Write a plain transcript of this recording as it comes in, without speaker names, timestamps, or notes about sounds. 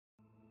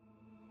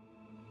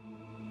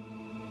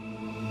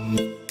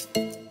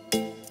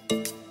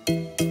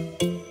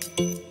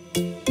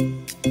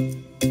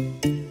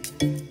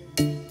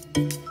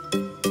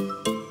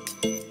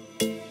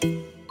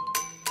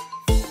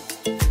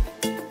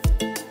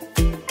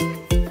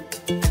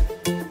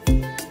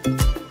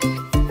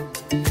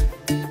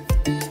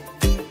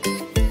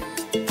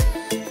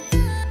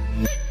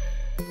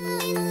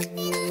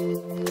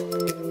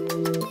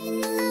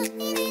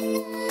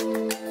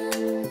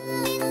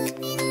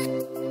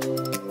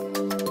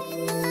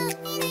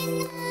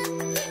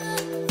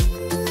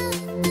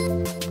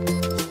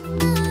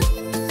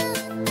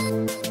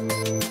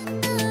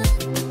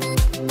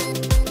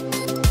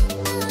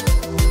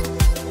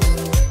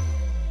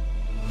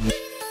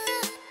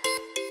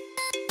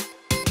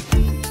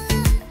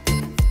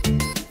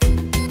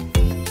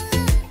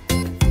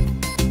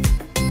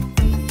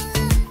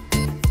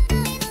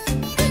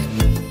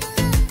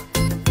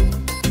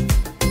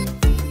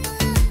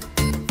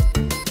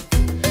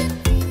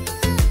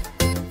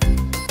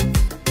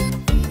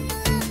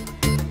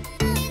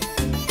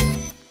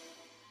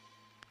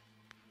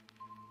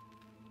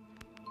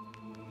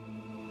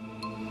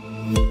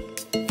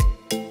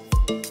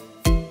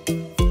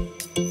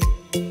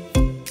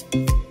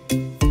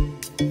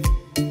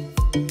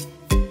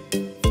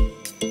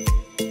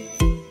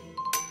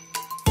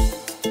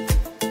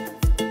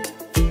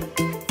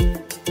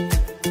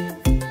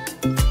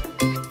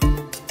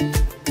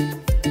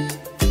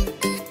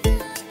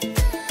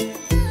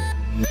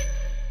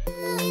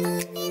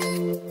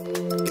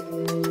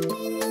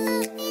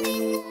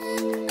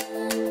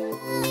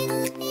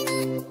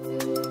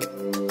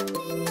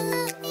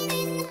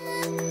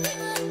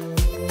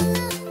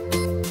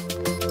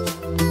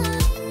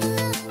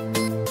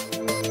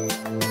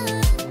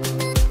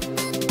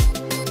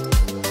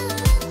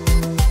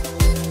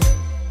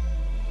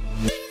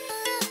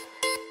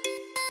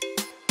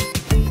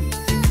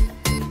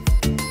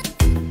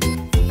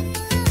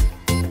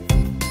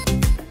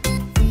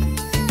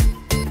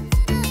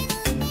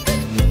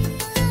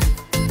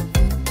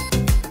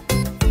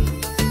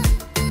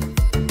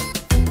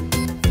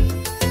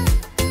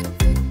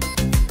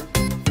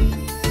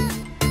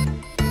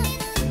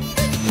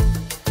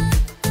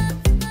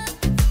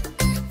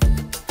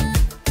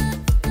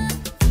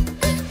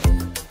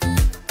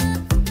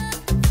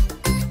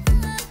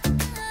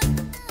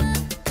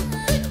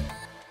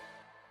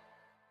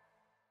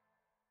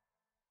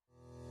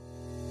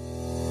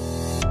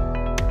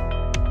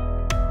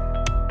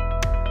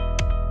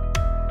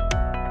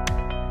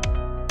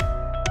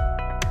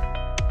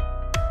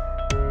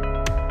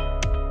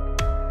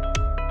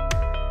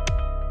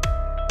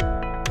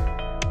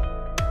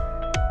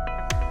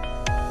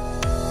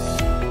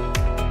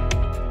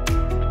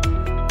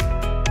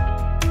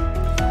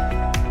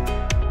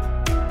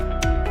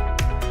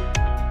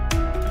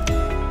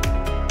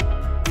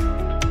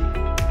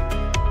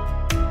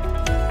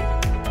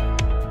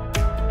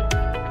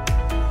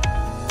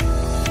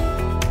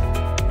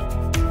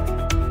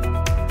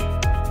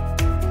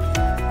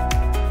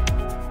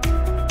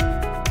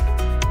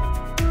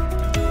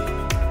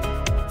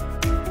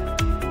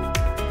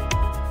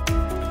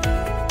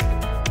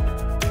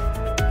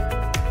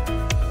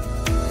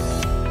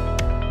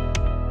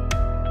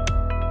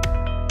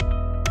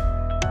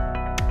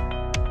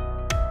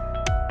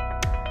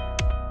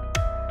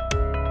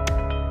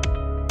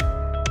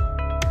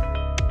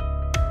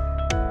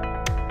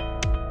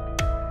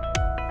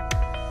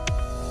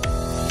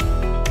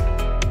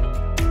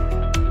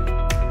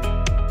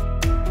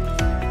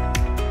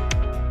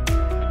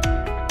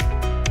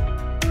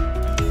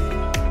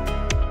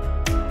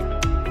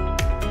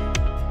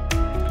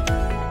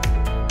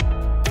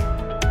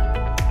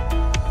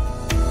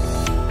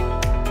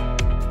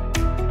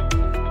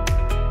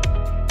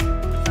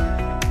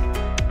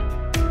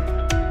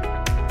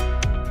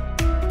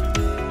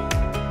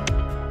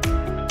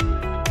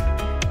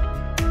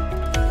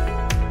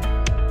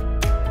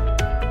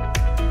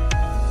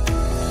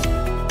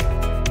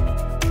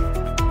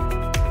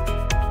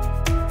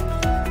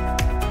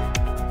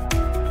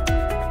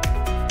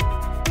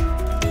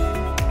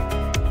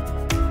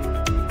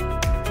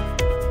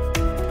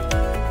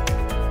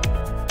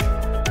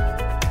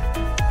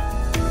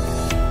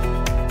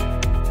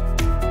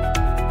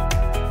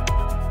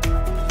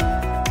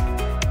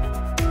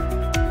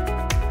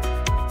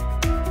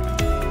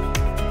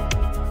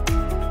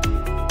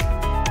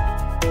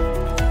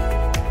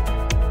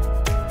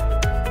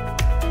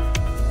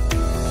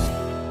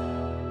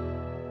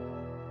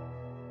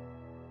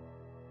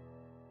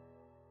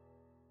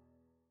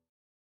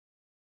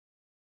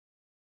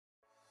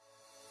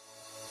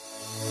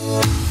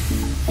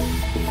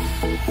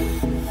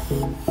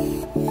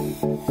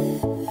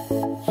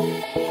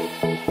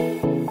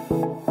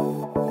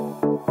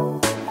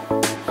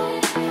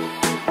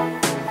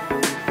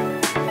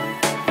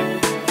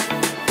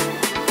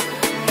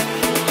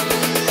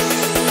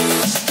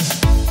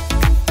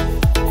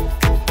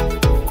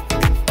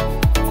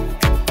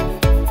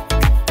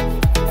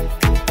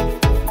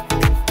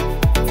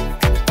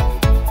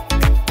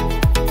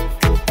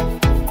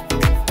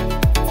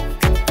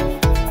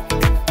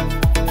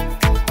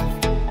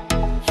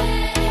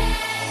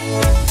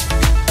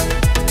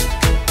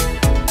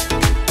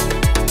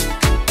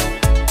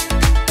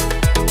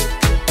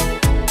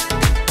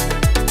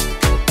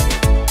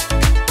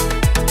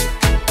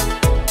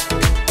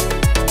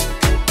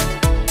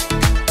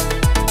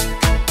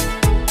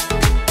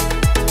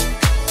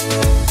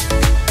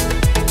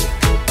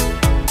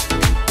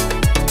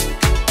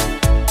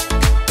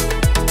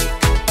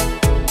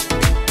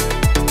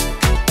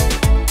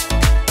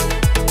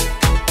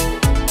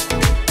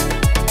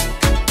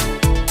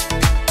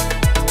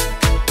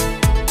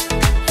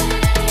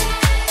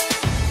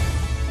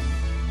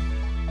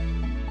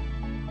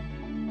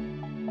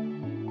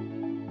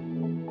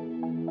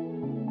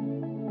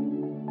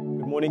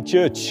morning,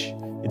 church.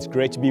 It's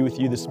great to be with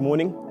you this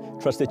morning.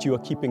 Trust that you are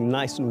keeping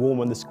nice and warm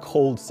on this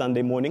cold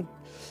Sunday morning.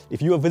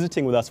 If you are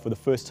visiting with us for the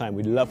first time,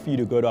 we'd love for you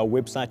to go to our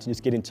website and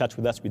just get in touch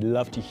with us. We'd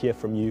love to hear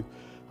from you.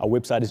 Our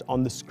website is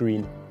on the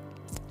screen.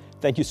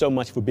 Thank you so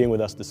much for being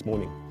with us this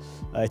morning.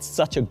 It's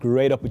such a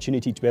great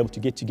opportunity to be able to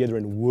get together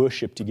and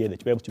worship together,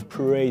 to be able to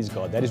praise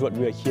God. That is what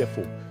we are here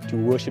for, to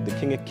worship the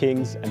King of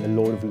Kings and the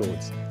Lord of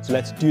Lords. So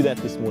let's do that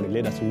this morning.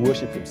 Let us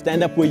worship Him.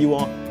 Stand up where you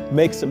are,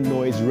 make some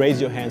noise, raise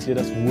your hands. Let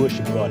us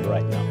worship God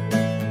right now.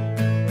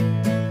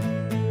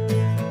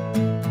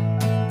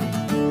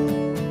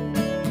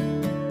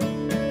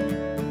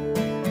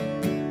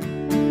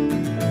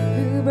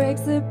 Who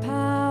breaks the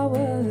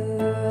power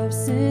of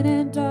sin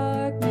and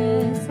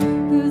darkness,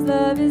 whose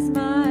love is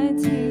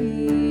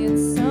mighty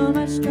and so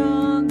much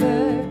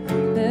stronger,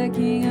 the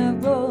King of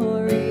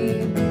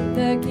glory,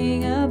 the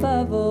King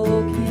above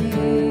all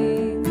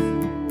kings,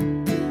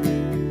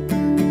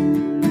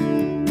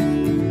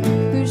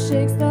 who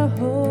shakes the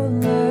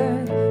whole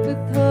earth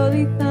with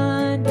holy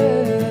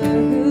thunder,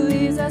 who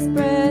leaves us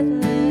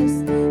breathless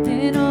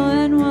in awe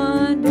and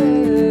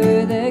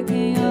wonder, the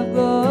King of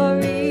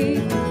glory,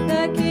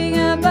 the King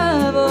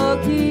above all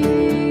kings.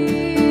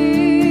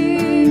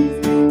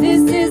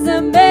 This is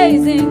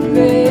amazing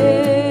grace.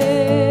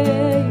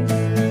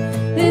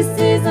 This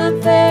is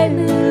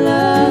unfailing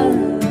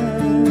love,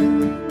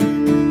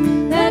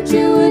 that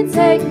you would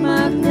take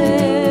my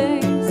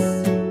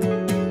place,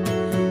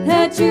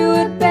 that you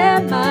would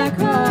bear my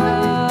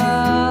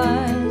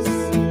cross,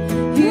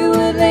 you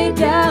would lay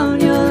down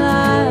your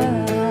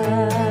life,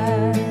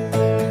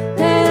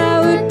 that I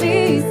would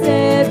be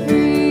set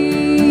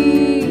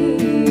free.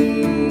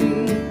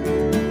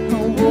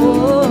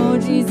 Oh,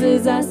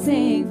 Jesus, I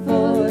sing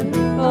for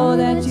all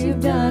that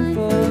you've done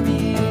for me.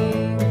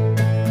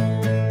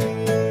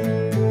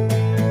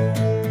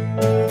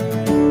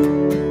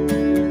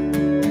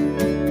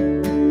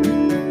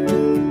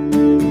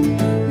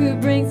 Who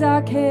brings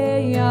our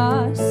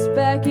chaos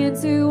back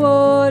into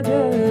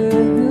order,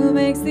 who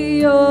makes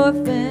the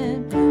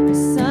orphan a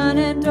son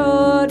and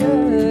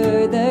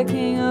daughter, the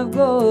King of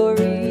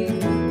glory,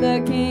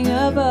 the King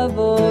above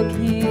all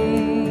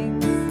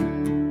kings,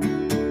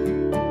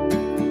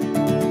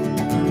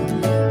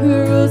 who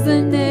rules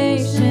the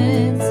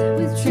nations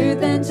with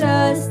truth and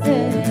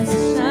justice,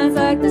 shines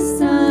like the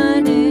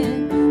sun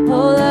in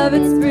all of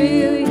its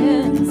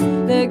brilliance,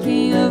 the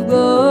King of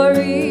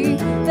glory,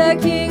 the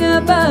King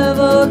above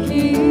all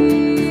kings.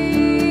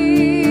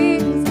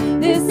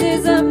 This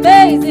is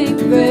amazing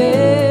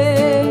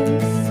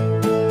grace.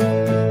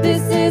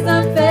 This is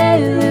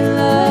unfailing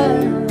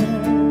love,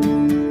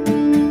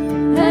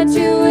 that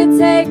you would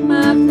take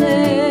my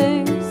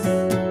place,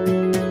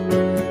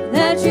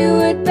 that you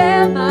would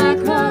bear my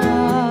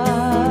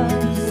cross,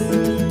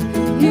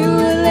 you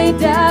would lay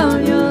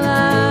down your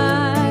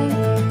life,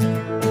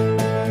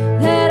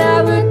 that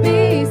I would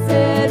be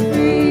set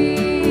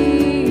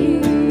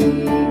free.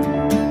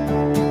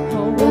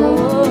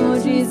 Oh,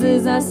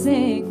 Jesus, I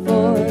sing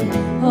for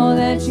all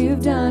that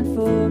you've done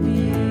for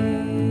me.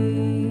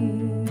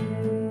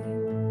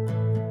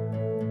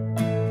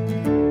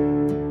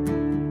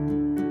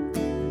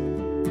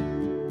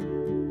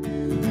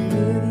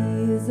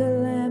 Worthy is the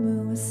Lamb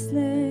who was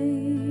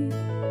slain,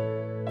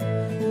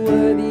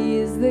 worthy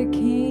is the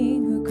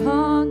King who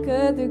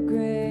conquered the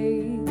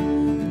grave,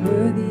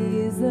 worthy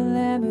is the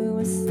Lamb who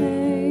was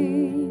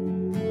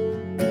slain,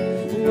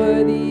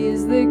 worthy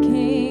is the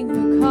King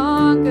who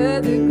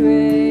conquered the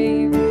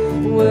grave,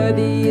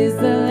 worthy is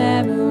the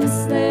Lamb who was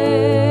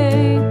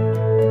slain,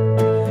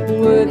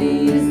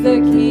 worthy is the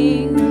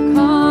King who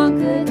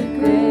conquered the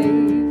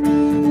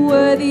grave,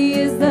 worthy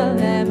is the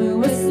Lamb who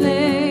was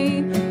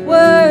slain,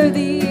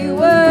 worthy,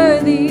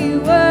 worthy,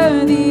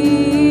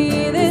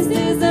 worthy. This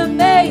is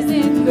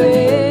amazing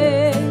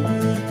grace.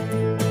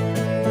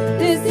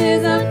 This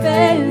is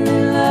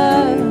unfailing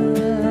love,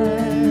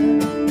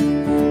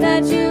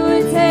 that you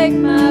would take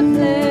my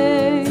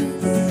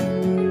place,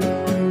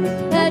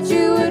 that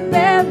you would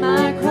bear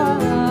my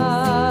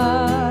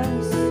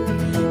cross,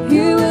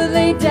 you would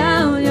lay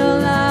down your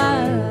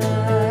life,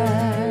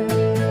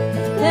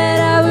 that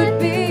I would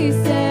be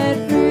set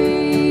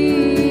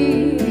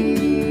free.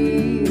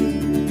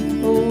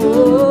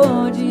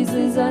 Oh,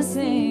 Jesus, I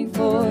sing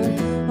for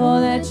all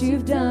that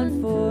you've done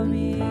for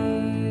me.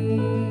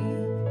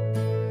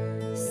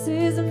 This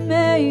is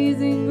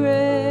amazing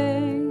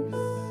grace.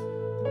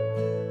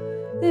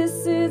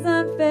 This is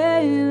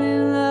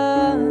unfailing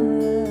love,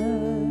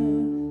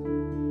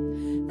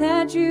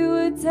 that you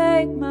would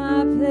take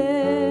my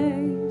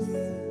place,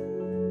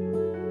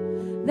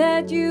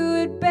 that you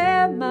would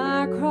bear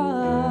my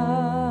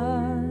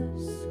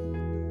cross,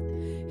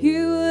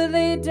 you would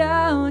lay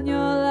down your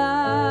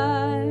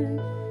life,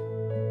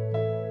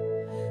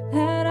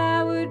 that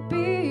I would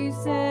be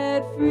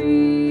set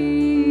free.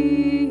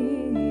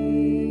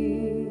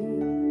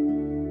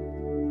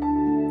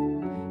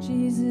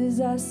 Jesus,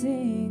 I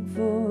sing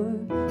for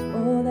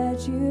all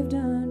that you've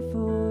done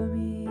for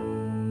me.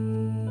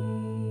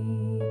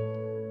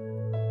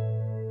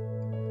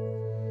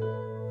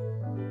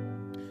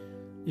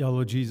 Yeah,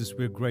 Lord Jesus,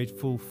 we're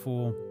grateful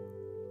for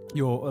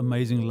your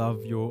amazing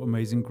love, your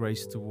amazing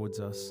grace towards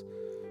us.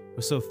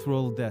 We're so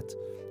thrilled that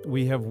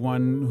we have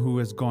one who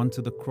has gone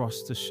to the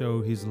cross to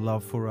show his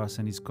love for us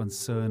and his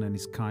concern and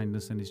his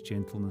kindness and his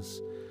gentleness.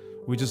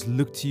 We just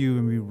look to you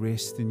and we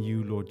rest in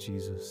you, Lord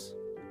Jesus.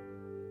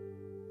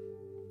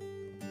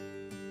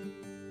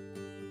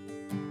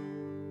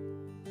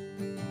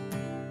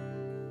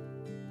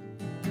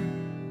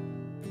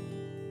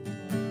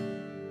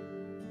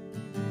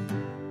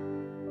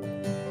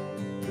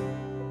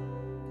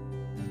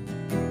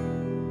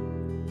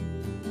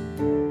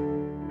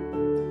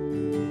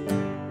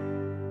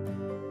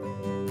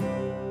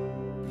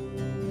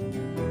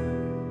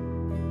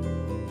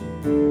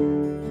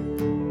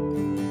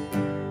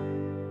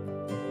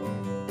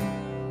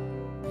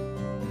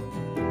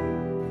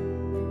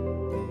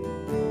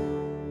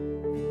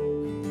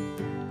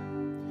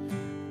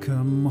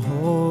 Come,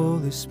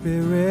 Holy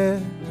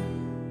Spirit,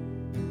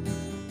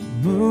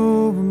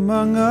 move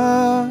among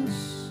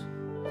us.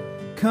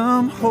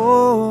 Come,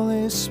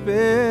 Holy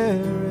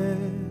Spirit,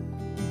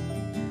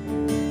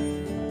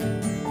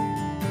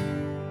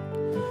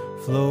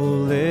 flow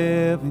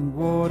living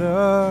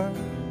water,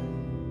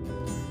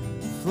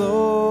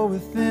 flow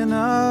within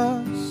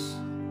us,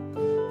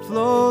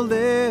 flow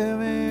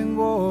living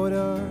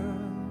water.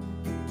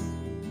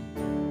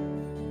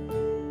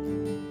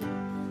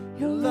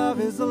 Your love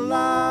is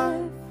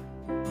alive,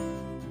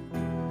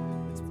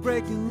 it's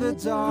breaking the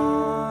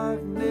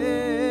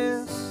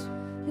darkness,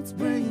 it's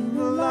bringing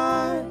the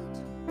light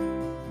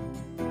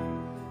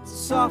to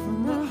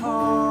soften the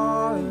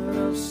heart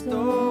of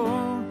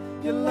stone.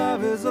 Your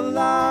love is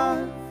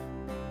alive,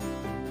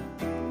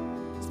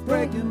 it's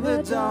breaking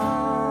the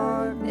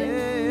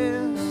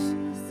darkness,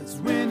 it's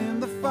winning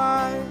the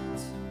fight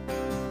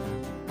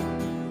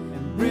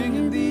and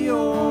bringing the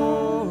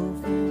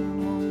orphan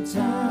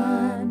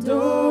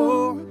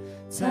home.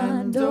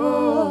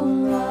 Tando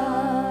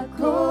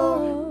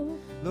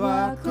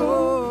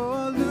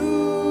loako,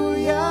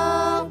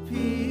 luya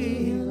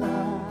pila,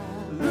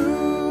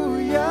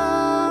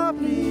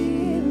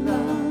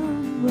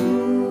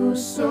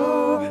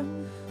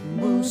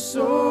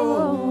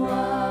 muso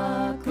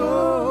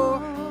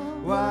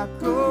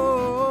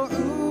wako,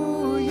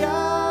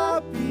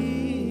 uya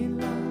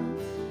pila.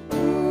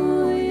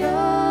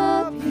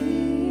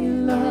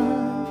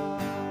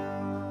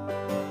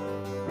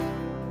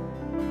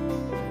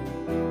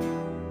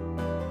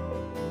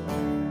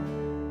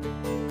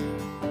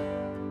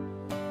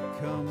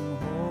 Come,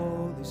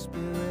 Holy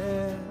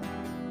Spirit,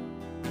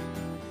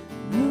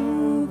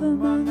 move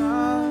among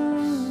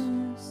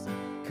us.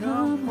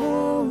 Come,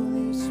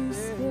 Holy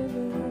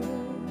Spirit,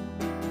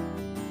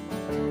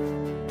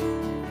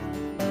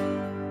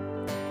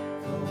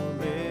 flow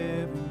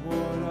living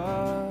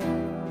water,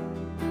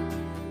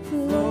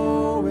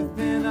 flow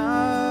within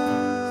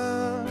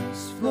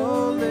us,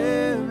 flow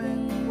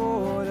living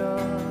water.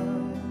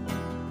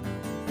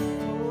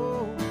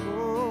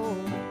 Oh,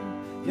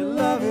 your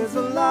love is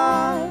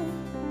alive,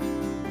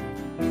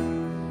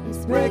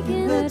 it's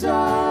breaking the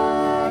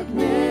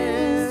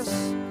darkness,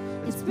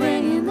 it's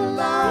bringing the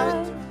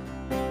light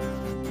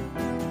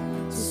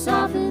to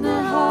soften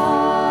the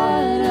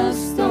heart of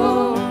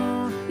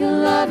stone. Your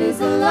love is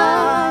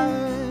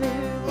alive,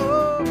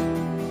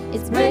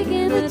 it's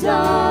breaking the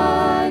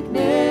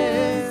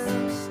darkness,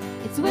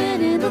 it's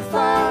winning the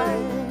fight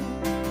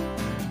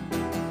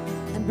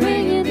and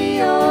bringing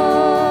the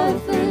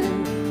orphan.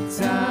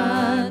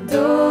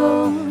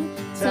 Tando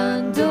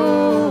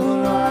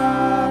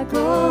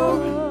loako,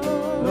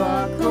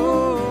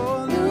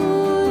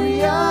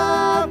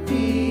 luya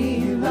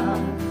pila,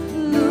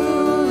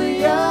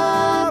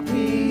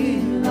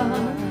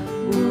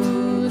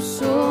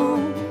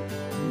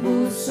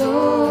 muso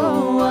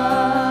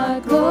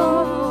wako,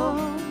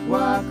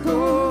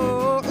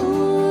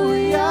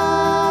 uya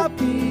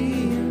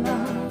pila,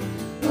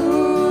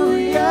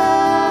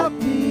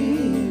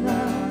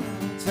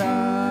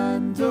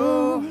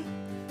 tando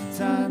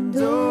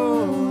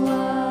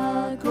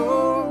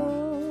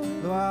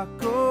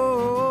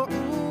loako,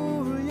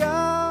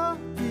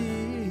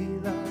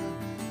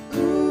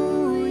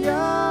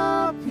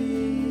 uya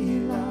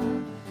pila,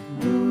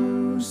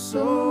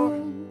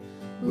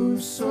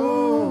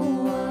 muso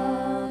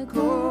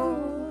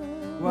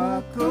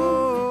wako,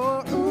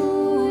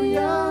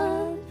 uya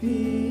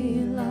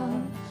pila.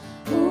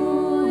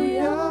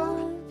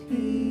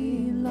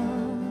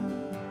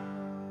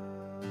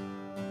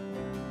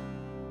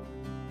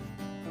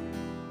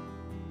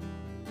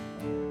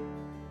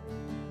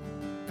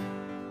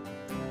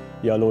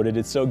 Yeah, Lord, it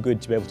is so good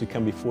to be able to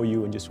come before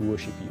you and just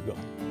worship you, God.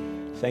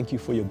 Thank you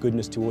for your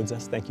goodness towards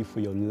us. Thank you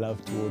for your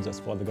love towards us,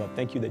 Father God.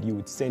 Thank you that you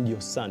would send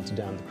your Son to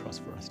die on the cross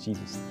for us,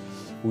 Jesus.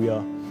 We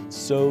are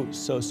so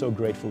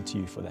grateful to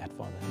you for that,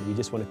 Father. And we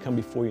just want to come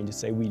before you and just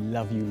say, we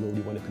love you, Lord.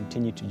 We want to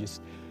continue to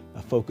just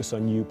focus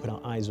on you, put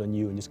our eyes on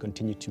you, and just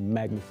continue to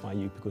magnify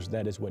you, because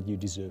that is what you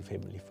deserve,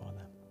 Heavenly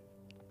Father.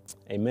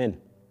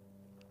 Amen.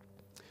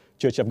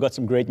 Church, I've got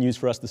some great news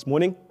for us this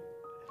morning.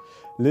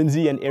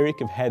 Lindsay and Eric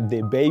have had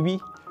their baby.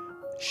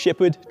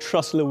 Shepherd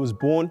Trussler was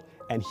born,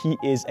 and he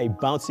is a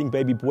bouncing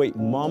baby boy.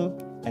 Mom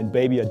and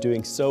baby are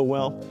doing so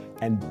well,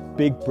 and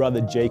big brother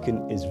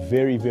Jacob is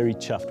very, very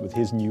chuffed with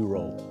his new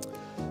role.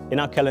 In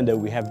our calendar,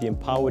 we have the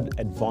Empowered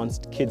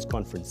Advanced Kids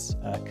Conference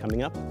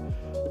coming up.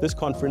 This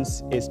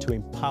conference is to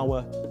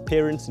empower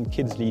parents and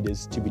kids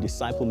leaders to be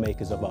disciple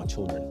makers of our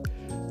children.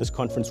 This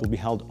conference will be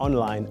held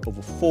online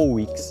over 4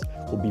 weeks.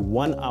 It will be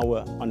 1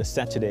 hour on a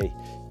Saturday.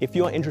 If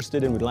you are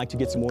interested and would like to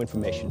get some more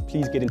information,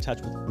 please get in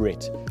touch with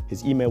Brett.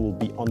 His email will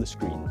be on the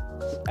screen.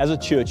 As a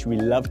church, we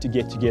love to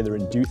get together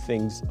and do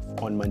things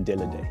on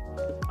Mandela Day.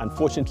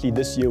 Unfortunately,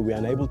 this year we are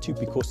unable to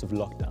because of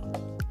lockdown.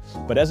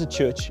 But as a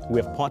church,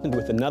 we have partnered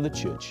with another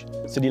church,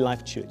 City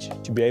Life Church,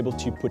 to be able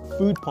to put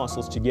food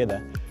parcels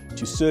together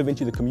to serve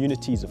into the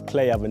communities of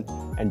Clay Oven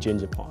and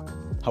Ginger Park.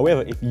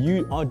 However, if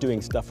you are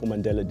doing stuff for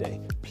Mandela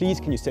Day, please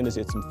can you send us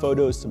some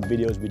photos, some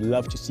videos. We'd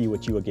love to see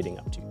what you are getting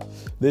up to.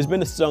 There's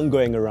been a song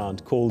going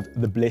around called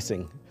The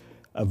Blessing,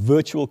 a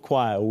virtual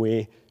choir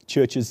where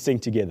churches sing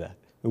together.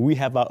 We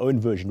have our own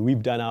version.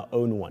 We've done our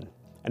own one.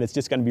 And it's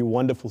just going to be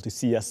wonderful to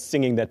see us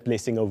singing that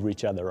blessing over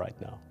each other right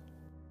now.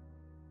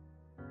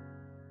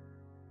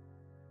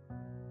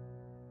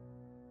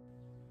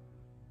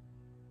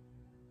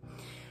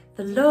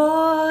 The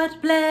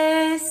Lord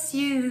bless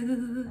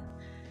you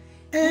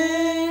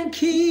and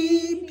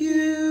keep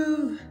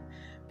you,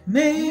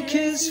 make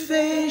his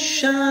face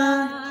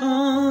shine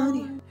upon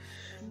you,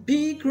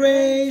 be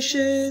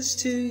gracious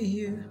to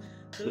you.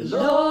 The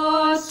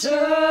Lord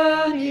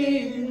turn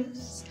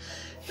his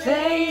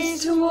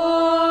face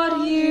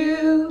toward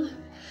you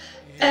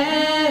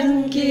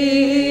and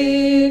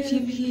give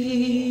you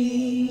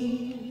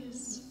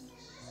peace.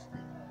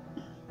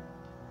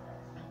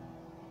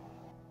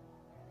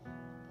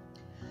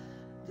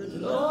 The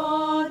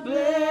Lord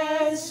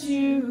bless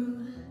you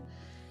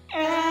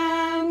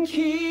and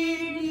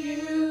keep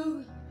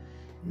you,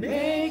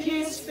 make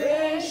his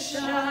face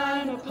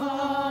shine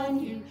upon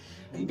you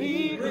and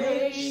be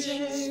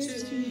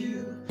gracious to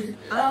you.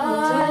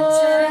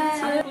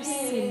 Turn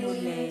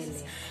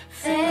his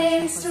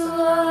face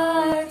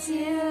towards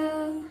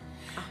you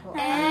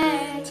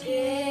and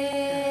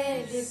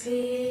give you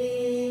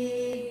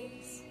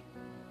peace.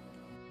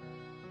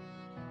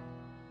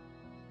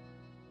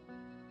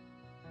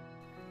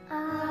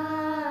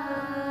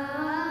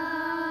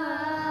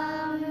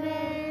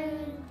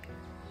 Amen.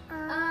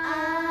 Amen.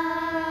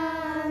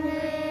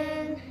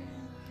 Amen.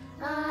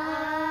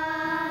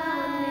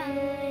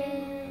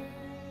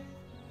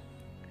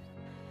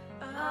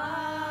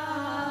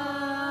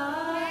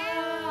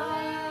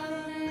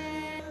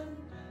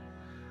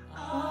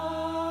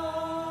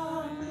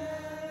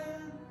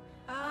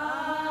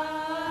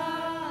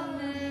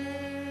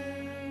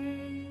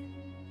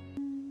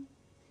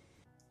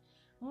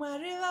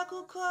 Mwari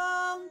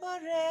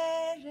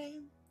vakukomborere,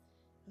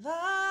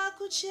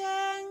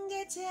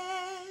 vakuchengete,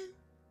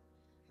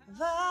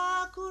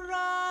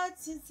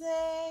 vakuratidze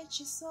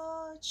chiso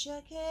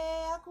chake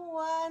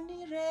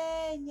akuwanire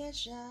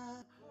nyasha.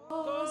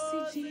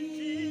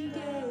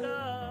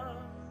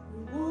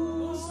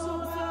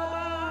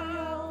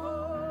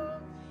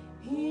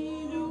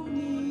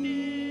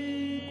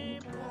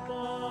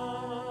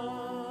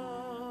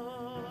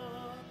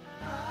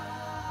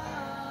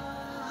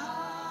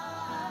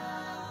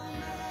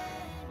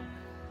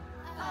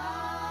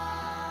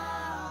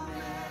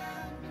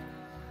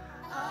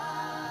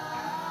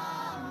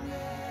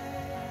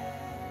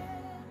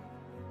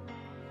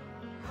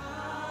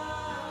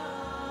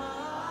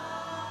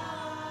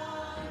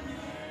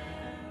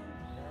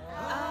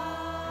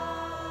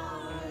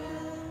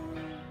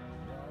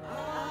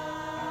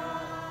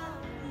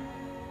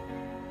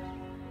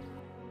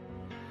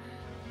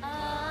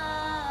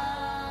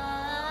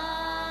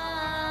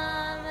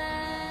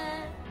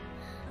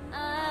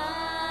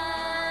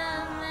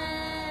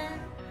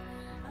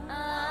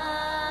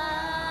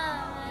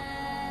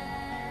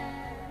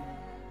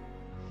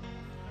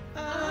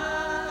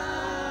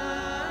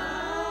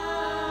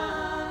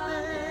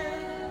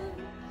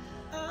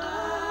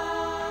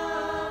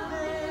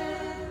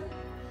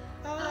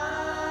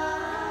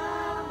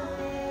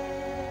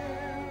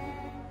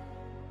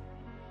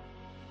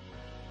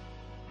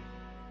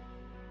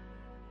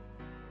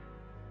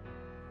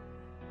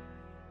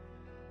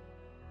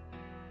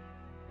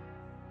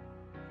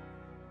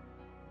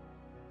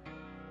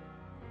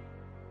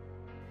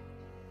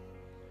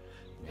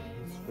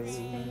 His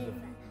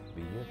favor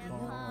be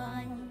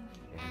upon you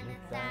and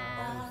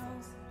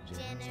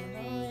 1,000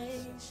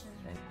 generations,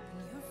 and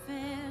Your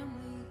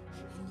family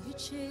and your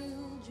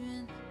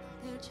children,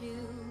 their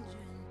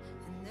children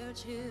and their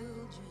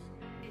children.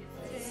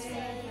 His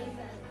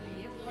favor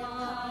be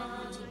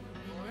upon you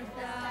and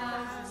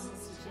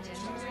 1,000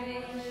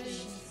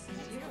 generations.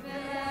 Your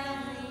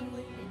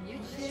family and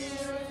your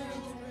children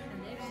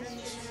and their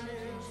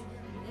children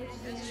and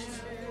their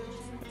children.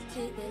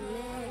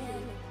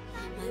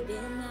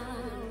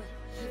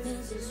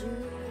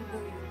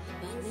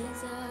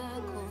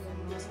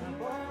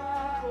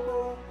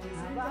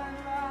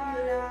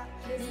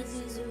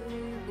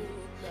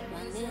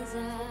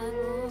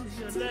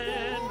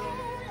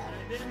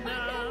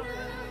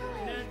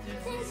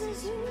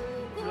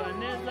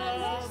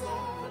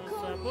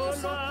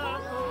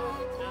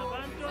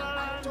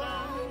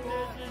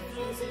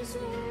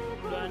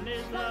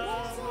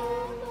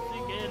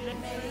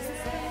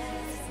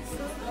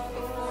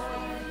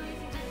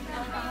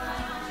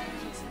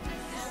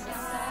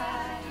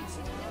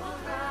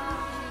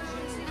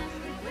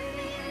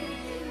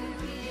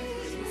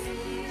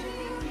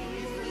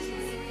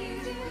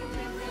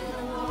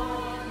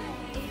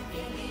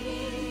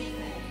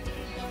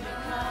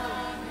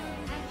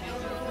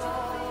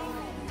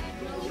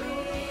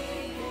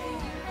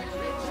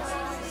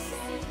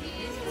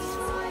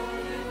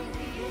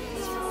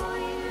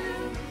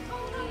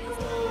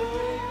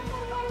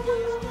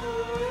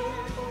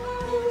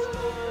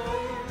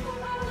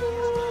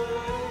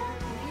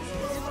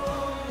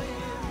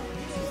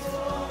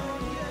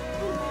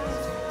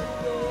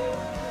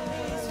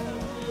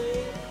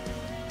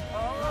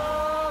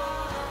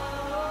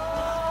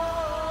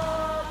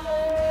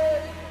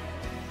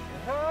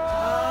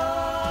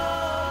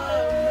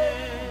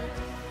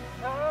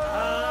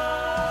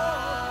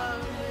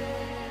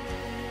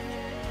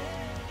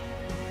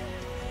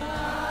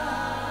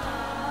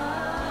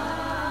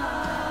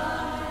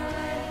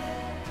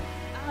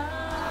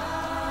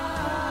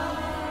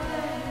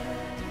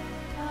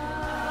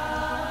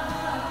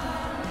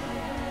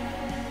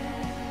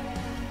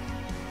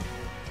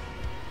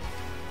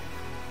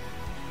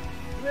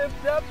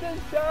 Lift up the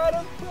shout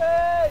of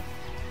praise.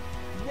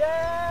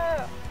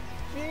 Yeah,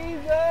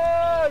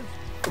 Jesus.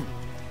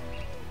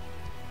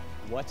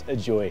 What a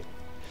joy.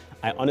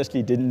 I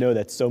honestly didn't know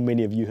that so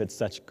many of you had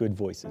such good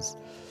voices.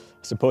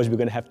 I suppose we're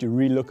going to have to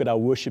relook at our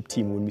worship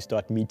team when we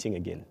start meeting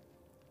again.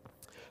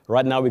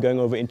 Right now, we're going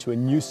over into a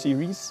new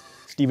series.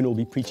 Stephen will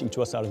be preaching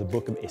to us out of the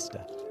book of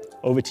Esther.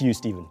 Over to you,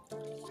 Stephen.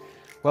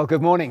 Well,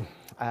 good morning.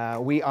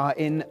 We are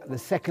in the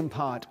second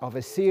part of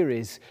a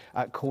series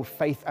called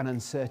Faith and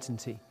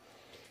Uncertainty.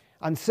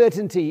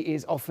 Uncertainty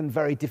is often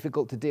very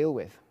difficult to deal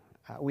with.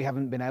 We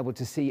haven't been able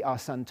to see our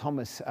son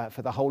Thomas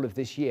for the whole of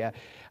this year.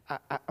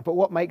 But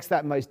what makes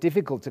that most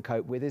difficult to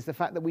cope with is the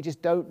fact that we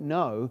just don't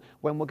know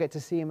when we'll get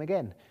to see him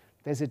again.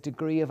 There's a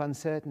degree of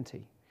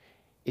uncertainty.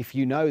 If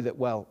you know that,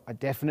 well,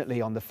 definitely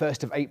on the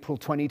 1st of April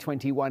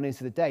 2021 is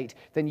the date,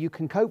 then you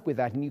can cope with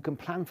that and you can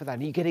plan for that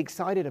and you get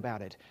excited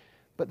about it.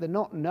 But the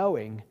not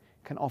knowing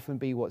can often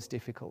be what's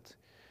difficult.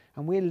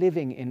 And we're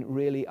living in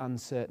really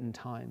uncertain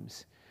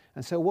times.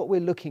 And so what we're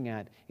looking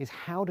at is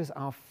how does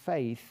our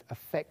faith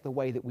affect the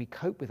way that we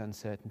cope with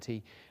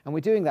uncertainty? And we're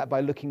doing that by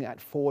looking at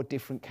 4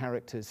 different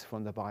characters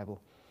from the Bible.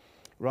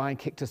 Ryan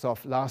kicked us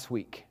off last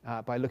week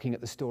by looking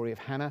at the story of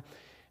Hannah.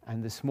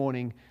 And this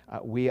morning,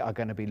 we are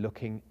going to be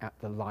looking at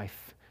the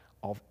life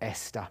of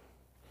Esther.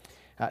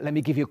 Let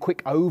me give you a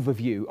quick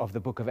overview of the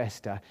book of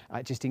Esther,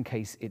 just in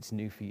case it's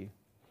new for you.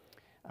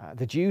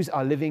 The Jews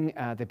are living,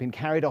 they've been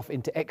carried off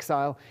into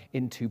exile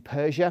into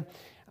Persia.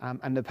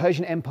 And the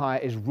Persian Empire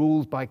is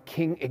ruled by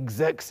King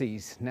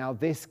Xerxes. Now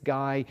this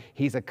guy,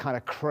 he's a kind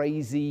of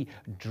crazy,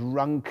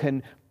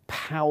 drunken,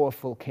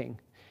 powerful king.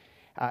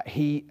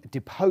 He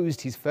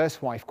deposed his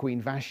first wife,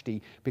 Queen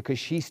Vashti, because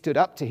she stood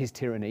up to his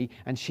tyranny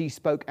and she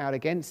spoke out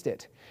against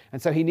it. And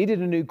so he needed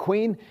a new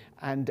queen,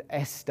 and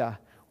Esther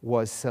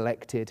was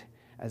selected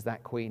as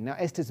that queen. Now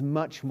Esther's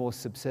much more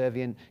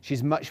subservient,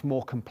 she's much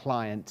more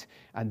compliant,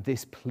 and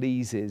this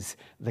pleases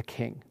the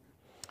king.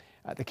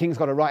 The king's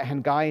got a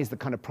right-hand guy, he's the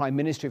kind of prime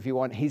minister if you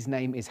want. His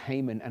name is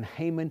Haman, and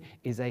Haman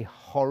is a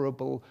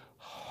horrible,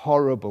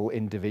 horrible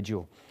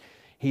individual.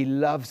 He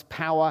loves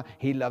power,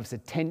 he loves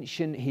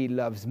attention, he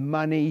loves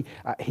money,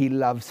 he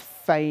loves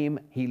fame,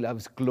 he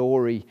loves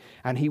glory,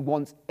 and he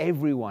wants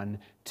everyone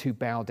to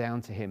bow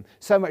down to him.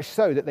 So much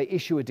so that they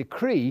issue a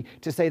decree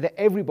to say that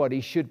everybody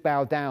should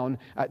bow down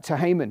to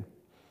Haman.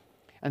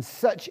 And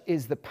such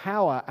is the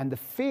power and the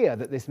fear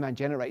that this man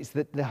generates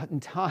that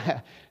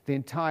the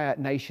entire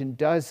nation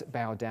does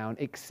bow down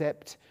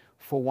except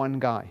for one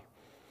guy.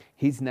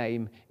 His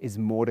name is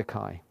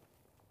Mordecai.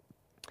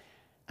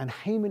 And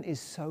Haman is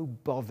so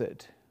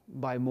bothered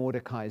by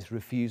Mordecai's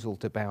refusal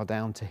to bow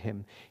down to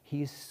him.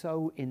 He is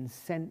so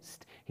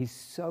incensed, he's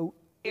so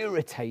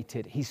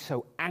irritated, he's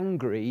so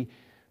angry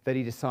that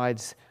he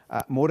decides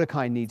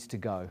Mordecai needs to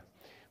go.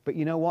 But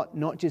you know what?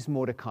 Not just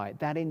Mordecai.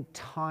 That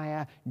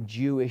entire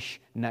Jewish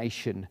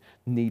nation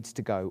needs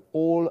to go.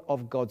 All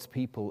of God's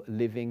people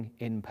living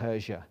in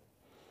Persia.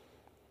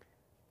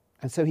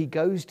 And so he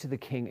goes to the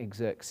king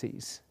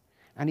Xerxes,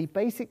 and he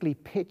basically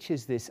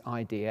pitches this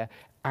idea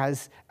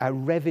as a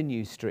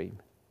revenue stream.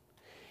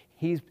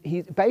 He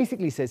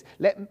basically says,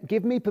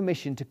 give me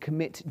permission to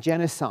commit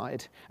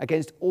genocide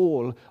against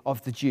all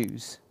of the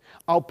Jews.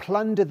 I'll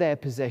plunder their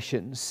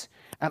possessions,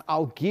 and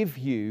I'll give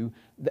you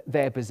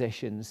their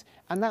possessions.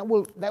 And that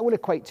will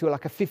equate to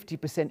like a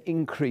 50%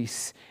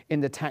 increase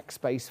in the tax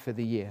base for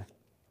the year.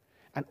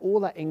 And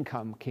all that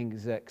income, King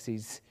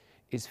Xerxes,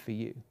 is for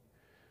you.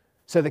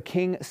 So the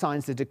king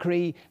signs the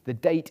decree, the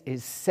date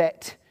is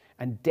set,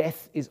 and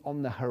death is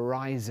on the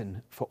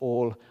horizon for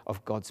all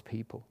of God's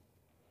people.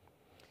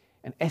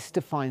 And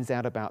Esther finds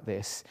out about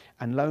this,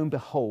 and lo and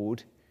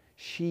behold,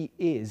 She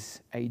is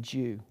a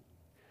Jew,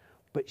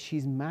 but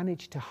she's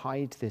managed to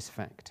hide this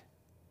fact.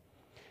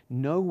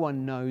 No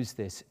one knows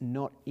this,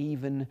 not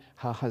even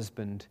her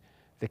husband,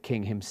 the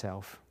king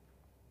himself.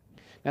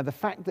 Now, the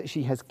fact that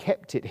she has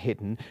kept it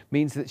hidden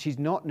means that she's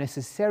not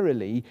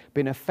necessarily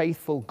been a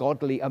faithful,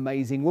 godly,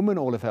 amazing woman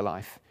all of her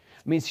life.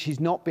 It means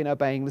she's not been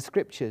obeying the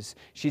scriptures.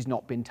 She's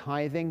not been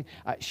tithing.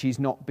 She's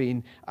not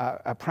been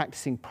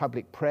practicing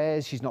public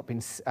prayers. She's not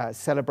been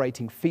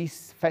celebrating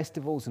feasts,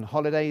 festivals, and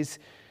holidays.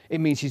 It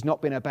means she's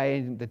not been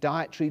obeying the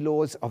dietary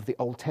laws of the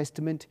Old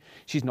Testament.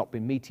 She's not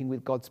been meeting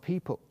with God's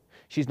people.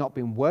 She's not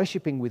been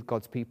worshipping with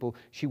God's people.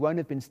 She won't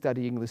have been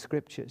studying the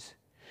scriptures.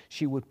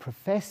 She would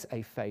profess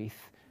a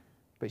faith,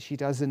 but she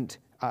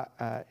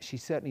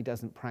certainly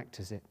doesn't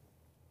practice it.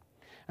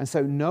 And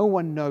so no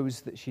one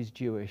knows that she's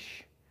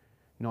Jewish,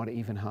 not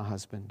even her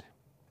husband.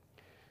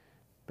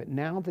 But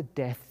now the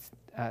death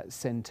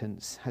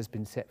sentence has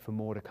been set for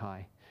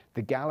Mordecai.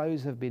 The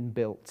gallows have been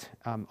built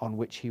on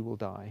which he will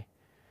die.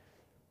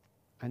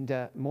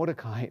 And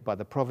Mordecai, by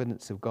the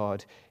providence of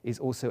God, is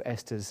also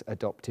Esther's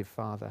adoptive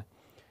father.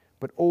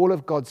 But all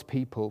of God's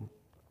people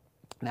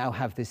now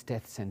have this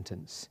death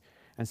sentence.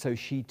 And so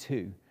she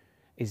too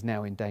is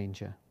now in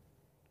danger.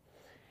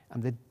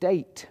 And the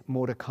date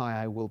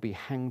Mordecai will be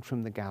hanged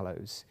from the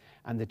gallows,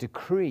 and the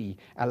decree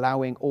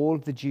allowing all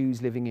the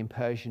Jews living in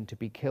Persia to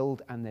be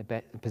killed and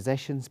their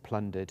possessions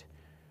plundered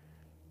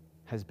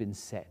has been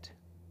set.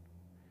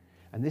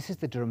 And this is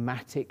the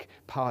dramatic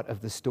part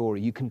of the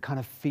story. You can kind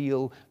of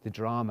feel the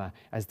drama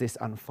as this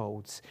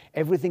unfolds.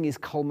 Everything is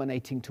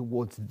culminating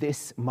towards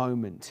this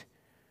moment.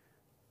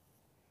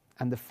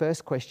 And the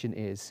first question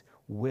is,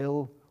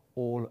 will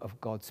all of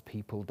God's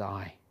people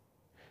die?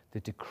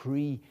 The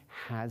decree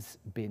has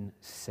been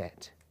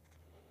set.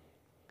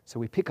 So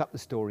we pick up the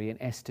story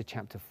in Esther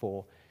chapter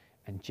 4,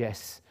 and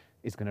Jess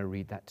is going to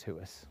read that to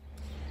us.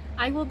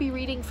 I will be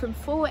reading from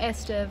 4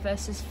 Esther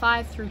verses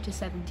 5 through to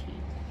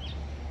 17.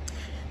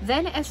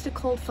 Then Esther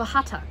called for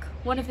Hattak,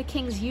 one of the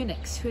king's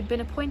eunuchs who had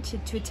been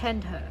appointed to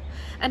attend her,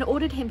 and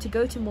ordered him to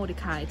go to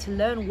Mordecai to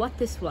learn what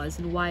this was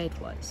and why it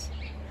was.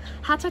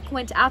 Hattak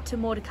went out to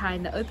Mordecai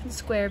in the open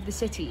square of the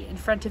city in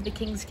front of the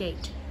king's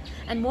gate,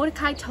 and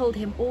Mordecai told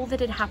him all that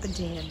had happened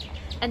to him,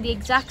 and the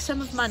exact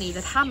sum of money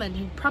that Haman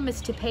had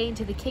promised to pay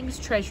into the king's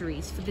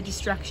treasuries for the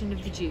destruction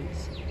of the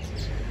Jews.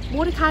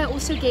 Mordecai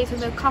also gave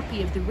him a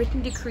copy of the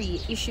written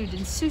decree issued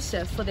in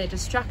Susa for their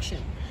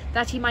destruction,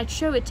 that he might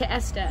show it to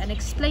Esther and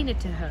explain it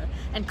to her,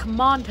 and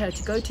command her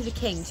to go to the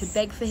king to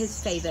beg for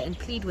his favor and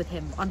plead with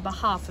him on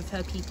behalf of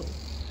her people.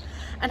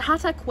 And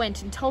Hattak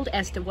went and told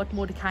Esther what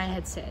Mordecai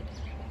had said.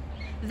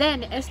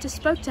 Then Esther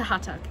spoke to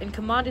Hattak and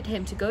commanded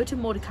him to go to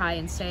Mordecai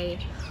and say,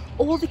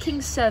 "All the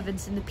king's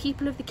servants and the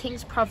people of the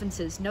king's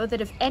provinces know that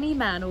if any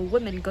man or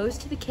woman goes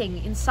to the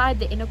king inside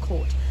the inner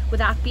court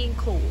without being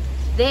called,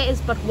 there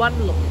is but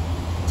one law,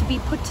 to be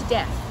put to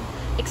death,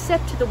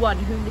 except to the one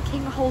whom the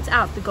king holds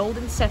out the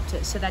golden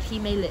scepter so that he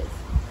may live.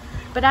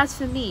 But as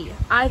for me,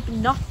 I have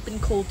not been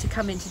called to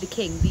come into the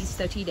king these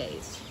 30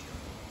 days."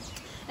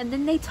 And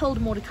then they told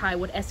Mordecai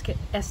what Esther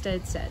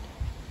had said.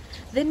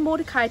 Then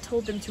Mordecai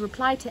told them to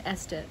reply to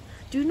Esther,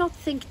 "Do not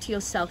think to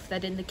yourself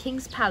that in the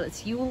king's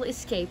palace you will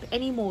escape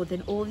any more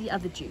than all the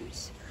other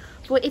Jews.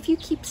 For if you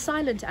keep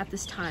silent at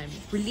this time,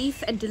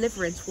 relief and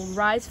deliverance will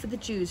rise for the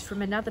Jews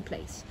from another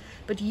place,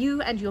 but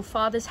you and your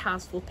father's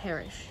house will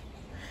perish.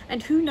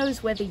 And who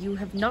knows whether you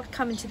have not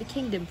come into the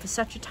kingdom for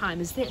such a time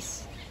as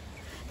this?"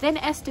 Then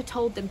Esther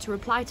told them to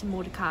reply to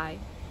Mordecai,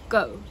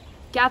 "Go,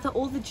 gather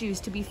all the Jews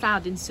to be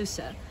found in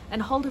Susa,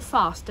 and hold a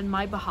fast on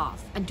my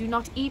behalf, and do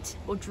not eat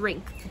or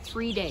drink for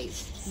 3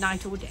 days,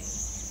 night or day.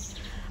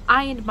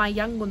 I and my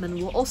young woman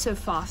will also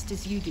fast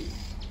as you do.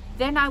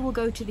 Then I will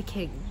go to the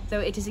king, though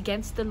it is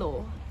against the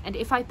law, and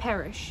if I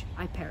perish,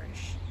 I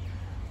perish."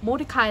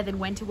 Mordecai then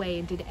went away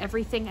and did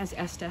everything as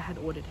Esther had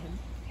ordered him.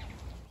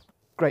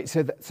 Great.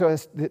 So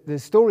the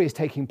story is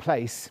taking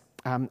place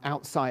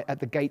outside at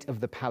the gate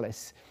of the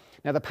palace.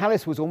 Now, the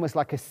palace was almost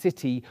like a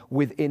city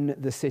within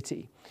the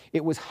city.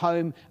 It was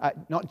home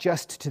not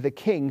just to the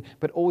king,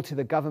 but all to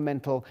the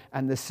governmental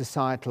and the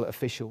societal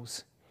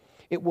officials.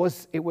 It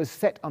was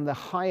set on the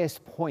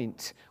highest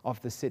point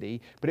of the city,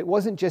 but it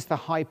wasn't just the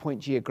high point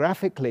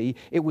geographically,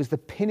 it was the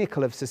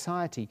pinnacle of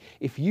society.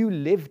 If you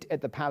lived at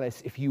the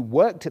palace, if you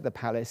worked at the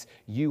palace,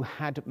 you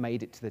had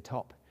made it to the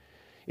top.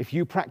 If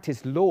you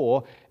practiced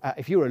law,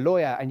 if you were a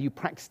lawyer and you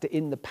practiced it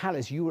in the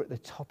palace, you were at the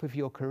top of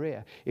your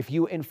career. If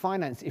you were in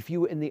finance, if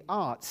you were in the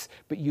arts,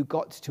 but you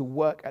got to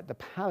work at the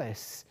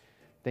palace,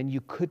 then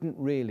you couldn't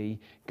really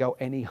go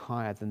any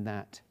higher than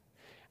that.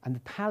 And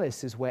the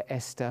palace is where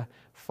Esther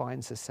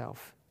finds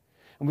herself.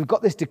 And we've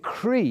got this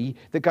decree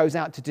that goes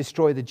out to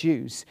destroy the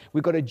Jews.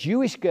 We've got a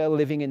Jewish girl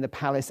living in the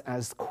palace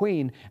as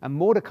queen, and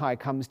Mordecai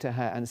comes to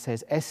her and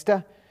says,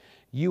 "Esther,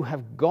 you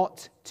have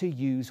got to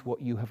use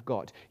what you have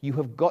got. You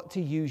have got to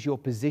use your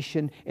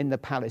position in the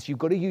palace. You've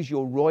got to use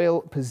your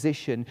royal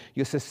position,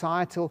 your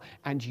societal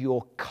and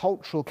your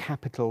cultural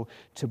capital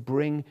to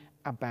bring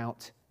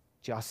about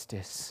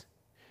justice.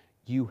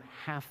 You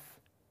have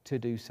to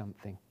do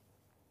something."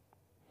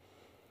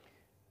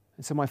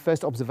 And so my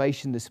first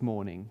observation this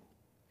morning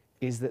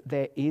is that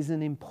there is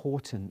an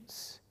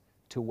importance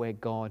to where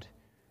God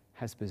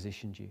has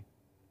positioned you.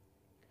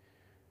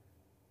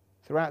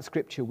 Throughout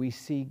Scripture, we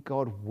see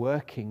God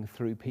working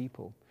through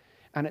people.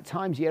 And at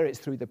times, yeah, it's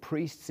through the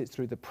priests, it's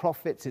through the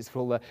prophets, it's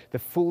through the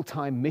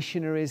full-time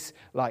missionaries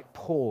like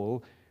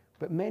Paul,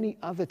 but many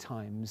other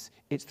times,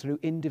 it's through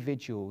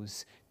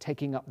individuals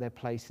taking up their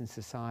place in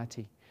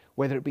society,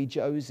 whether it be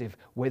Joseph,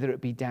 whether it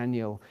be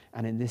Daniel,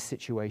 and in this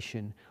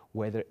situation,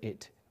 whether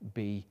it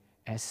be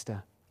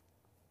Esther.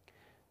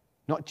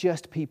 Not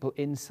just people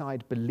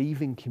inside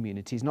believing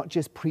communities, not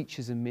just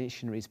preachers and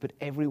missionaries, but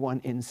everyone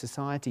in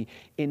society,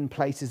 in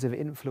places of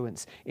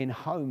influence, in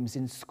homes,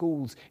 in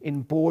schools,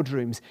 in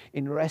boardrooms,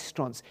 in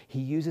restaurants.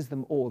 He uses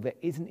them all. There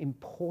is an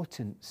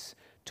importance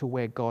to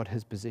where God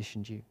has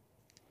positioned you.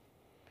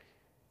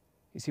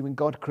 You see, when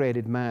God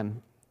created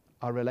man,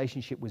 our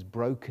relationship was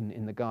broken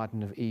in the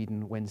Garden of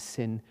Eden when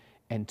sin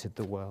entered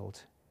the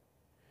world.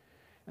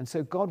 And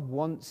so God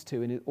wants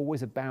to, and it's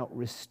always about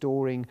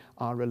restoring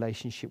our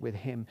relationship with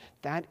Him.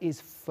 That is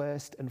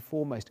first and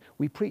foremost.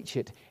 We preach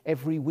it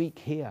every week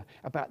here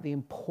about the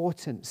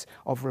importance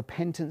of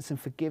repentance and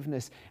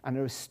forgiveness and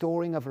a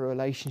restoring of a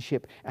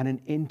relationship and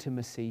an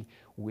intimacy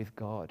with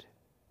God.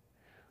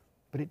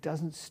 But it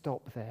doesn't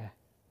stop there.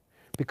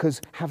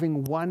 Because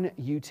having won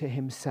you to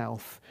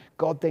Himself,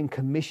 God then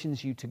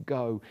commissions you to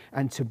go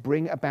and to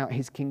bring about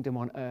His kingdom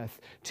on earth,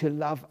 to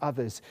love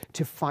others,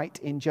 to fight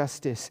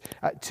injustice,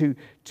 to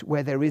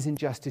where there is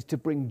injustice, to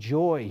bring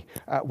joy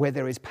where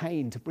there is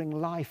pain, to bring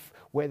life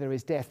where there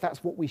is death.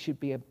 That's what we should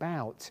be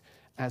about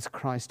as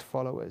Christ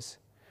followers.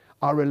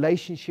 Our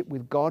relationship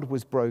with God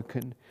was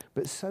broken,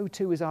 but so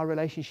too is our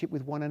relationship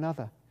with one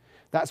another.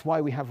 That's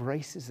why we have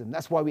racism.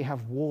 That's why we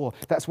have war.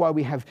 That's why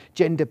we have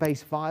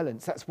gender-based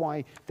violence. That's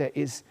why there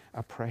is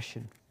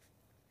oppression.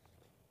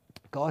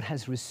 God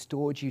has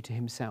restored you to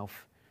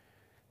Himself.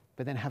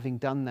 But then having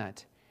done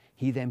that,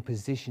 He then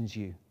positions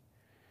you.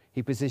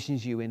 He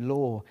positions you in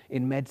law,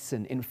 in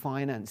medicine, in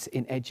finance,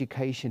 in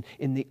education,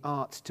 in the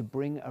arts to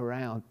bring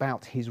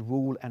about His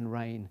rule and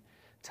reign,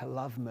 to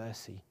love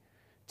mercy,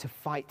 to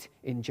fight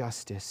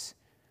injustice,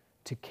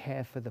 to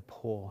care for the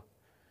poor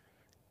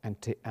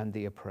and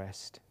the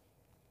oppressed.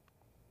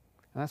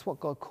 And that's what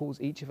God calls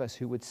each of us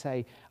who would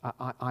say,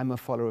 I'm a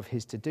follower of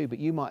His to do. But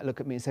you might look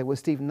at me and say, well,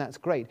 Stephen, that's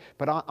great,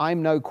 but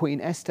I'm no Queen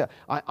Esther.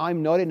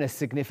 I'm not in a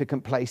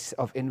significant place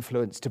of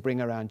influence to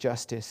bring around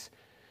justice.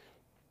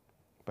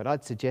 But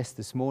I'd suggest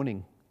this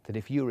morning that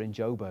if you're in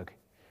Joburg,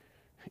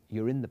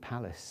 you're in the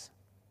palace.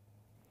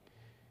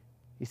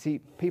 You see,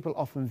 people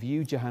often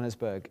view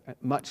Johannesburg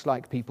much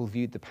like people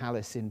viewed the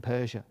palace in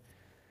Persia.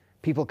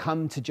 People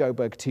come to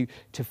Joburg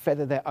to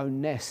feather their own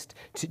nest,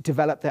 to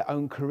develop their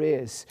own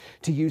careers,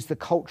 to use the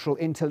cultural,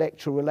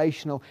 intellectual,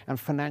 relational, and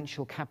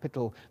financial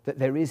capital that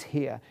there is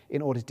here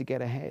in order to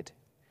get ahead.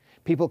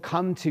 People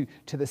come to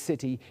the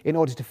city in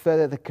order to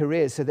further their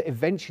careers so that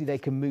eventually they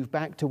can move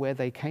back to where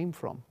they came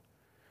from.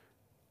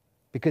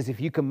 Because if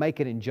you can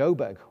make it in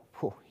Joburg,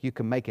 you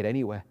can make it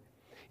anywhere.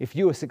 If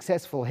you are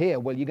successful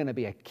here, well, you're going to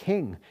be a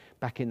king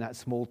back in that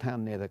small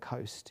town near the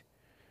coast.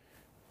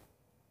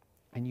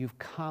 And you've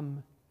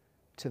come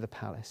to the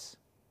palace.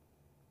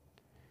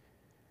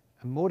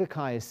 And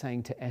Mordecai is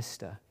saying to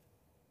Esther,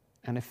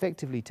 and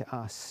effectively to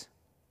us,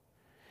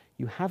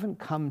 you haven't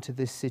come to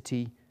this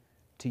city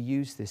to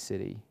use this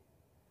city.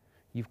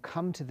 You've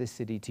come to this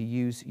city to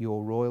use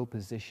your royal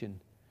position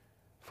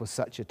for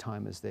such a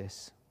time as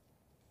this.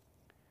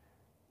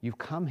 You've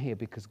come here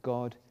because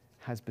God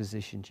has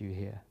positioned you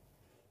here.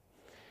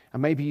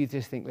 And maybe you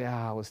just think,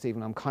 well,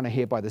 Stephen, I'm kind of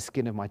here by the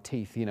skin of my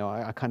teeth. You know,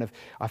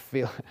 I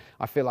feel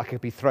like I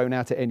could be thrown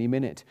out at any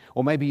minute.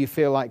 Or maybe you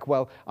feel like,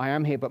 well, I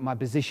am here, but my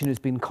position has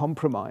been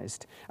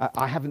compromised.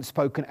 I haven't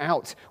spoken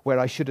out where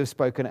I should have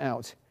spoken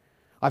out.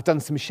 I've done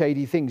some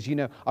shady things. You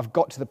know, I've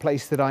got to the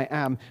place that I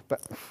am,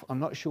 but I'm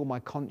not sure my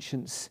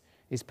conscience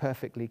is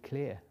perfectly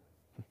clear.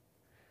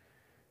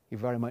 You're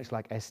very much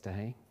like Esther,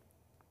 hey?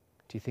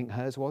 Do you think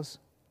hers was?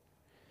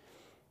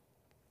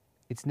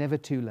 It's never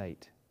too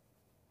late.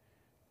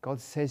 God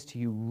says to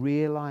you,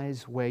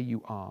 realize where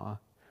you are,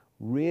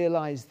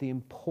 realize the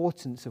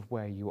importance of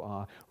where you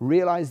are,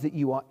 realize that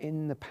you are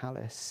in the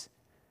palace,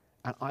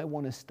 and I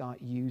want to start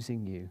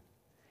using you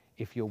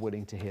if you're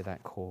willing to hear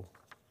that call.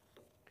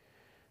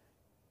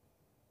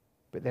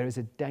 But there is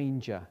a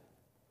danger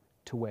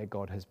to where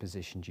God has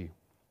positioned you.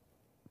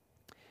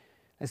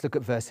 Let's look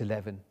at verse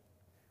 11,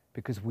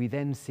 because we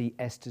then see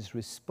Esther's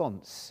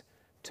response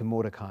to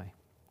Mordecai.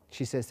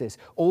 She says this,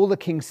 all the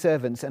king's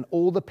servants and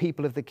all the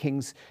people of the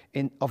king's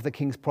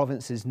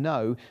provinces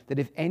know that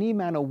if any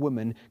man or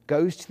woman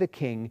goes to the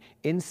king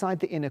inside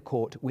the inner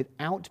court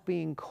without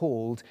being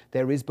called,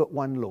 there is but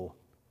one law,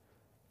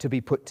 to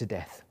be put to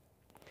death,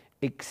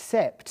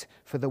 except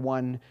for the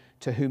one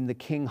to whom the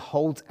king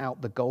holds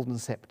out the golden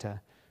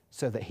scepter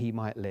so that he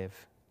might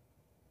live.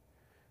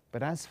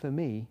 But as for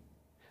me,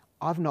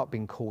 I've not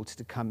been called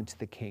to come into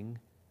the king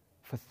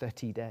for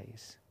 30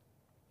 days.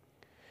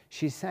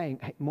 She's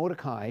saying, hey,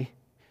 Mordecai,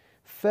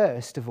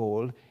 first of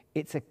all,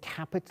 it's a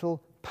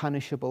capital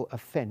punishable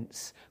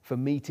offense for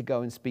me to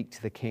go and speak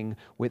to the king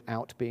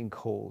without being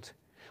called.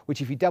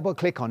 Which if you double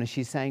click on, is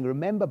she's saying,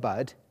 remember,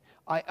 bud,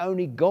 I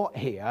only got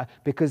here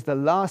because the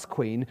last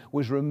queen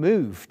was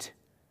removed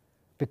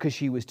because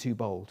she was too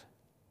bold.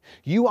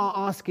 You are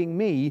asking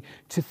me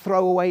to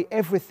throw away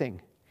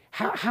everything.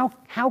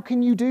 How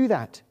can you do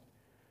that?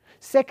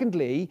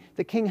 Secondly,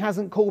 the king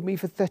hasn't called me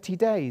for 30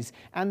 days,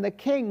 and the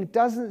king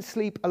doesn't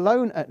sleep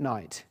alone at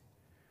night.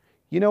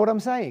 You know what I'm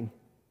saying?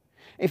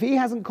 If he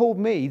hasn't called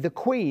me, the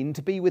queen,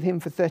 to be with him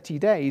for 30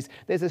 days,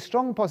 there's a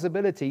strong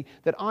possibility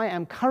that I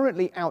am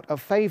currently out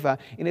of favor.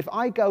 And if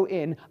I go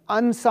in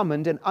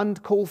unsummoned and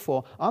uncalled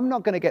for, I'm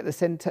not going to get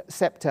the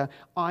scepter.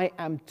 I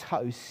am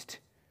toast.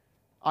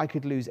 I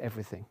could lose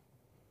everything.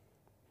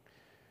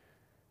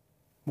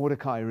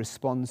 Mordecai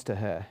responds to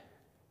her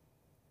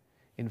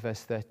in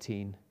verse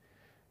 13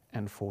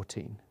 and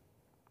 14.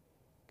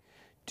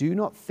 Do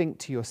not think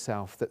to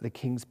yourself that the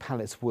king's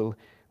palace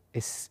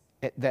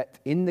that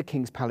in the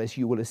king's palace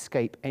you will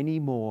escape any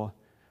more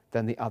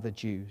than the other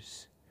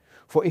Jews.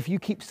 For if you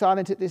keep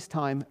silent at this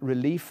time,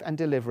 relief and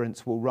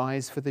deliverance will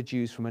rise for the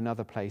Jews from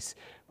another place.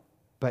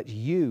 But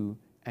you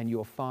and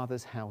your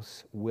father's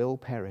house will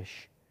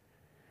perish.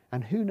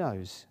 And who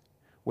knows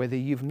whether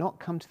you've not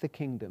come to the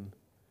kingdom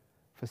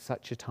for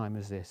such a time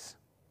as this?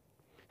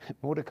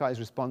 Mordecai's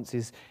response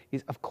is,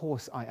 of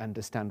course I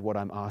understand what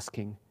I'm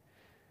asking.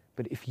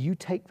 But if you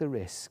take the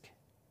risk,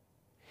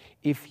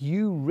 if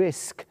you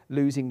risk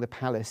losing the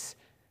palace,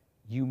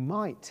 you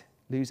might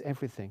lose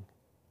everything.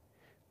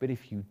 But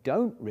if you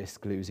don't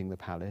risk losing the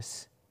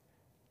palace,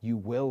 you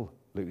will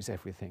lose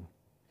everything.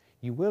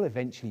 You will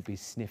eventually be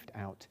sniffed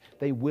out.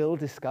 They will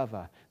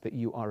discover that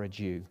you are a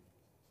Jew.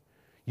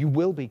 You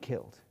will be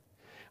killed.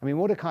 I mean,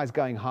 Mordecai's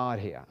going hard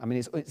here. I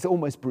mean, it's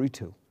almost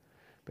brutal.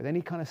 But then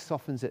he kind of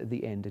softens it at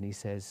the end and he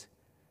says,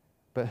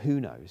 but who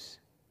knows?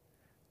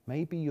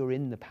 Maybe you're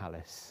in the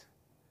palace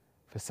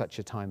for such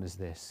a time as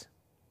this.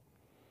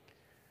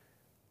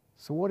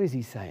 So what is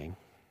he saying?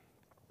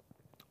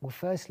 Well,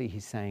 firstly,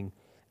 he's saying,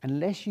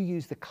 unless you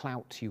use the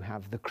clout you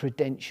have, the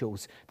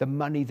credentials, the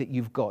money that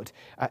you've got,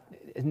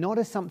 not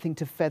as something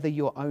to feather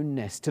your own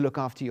nest, to look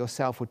after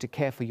yourself or to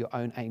care for your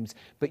own aims,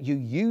 but you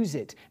use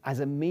it as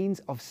a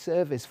means of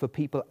service for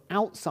people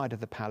outside of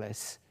the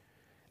palace,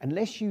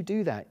 unless you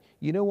do that,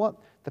 you know what?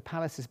 The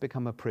palace has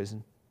become a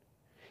prison.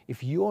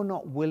 If you're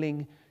not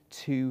willing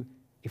to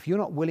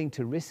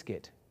risk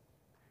it,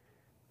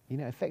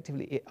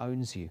 effectively it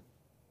owns you.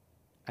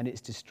 And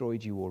it's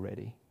destroyed you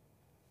already.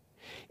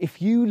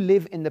 If you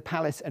live in the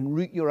palace and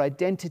root your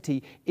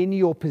identity in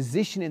your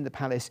position in the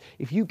palace,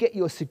 if you get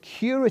your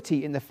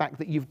security in the fact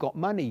that you've got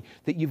money,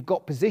 that you've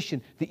got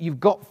position, that you've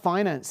got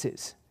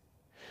finances,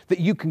 that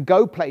you can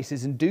go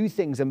places and do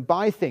things and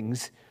buy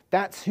things,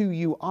 that's who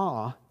you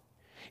are.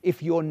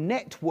 If your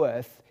net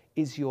worth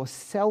is your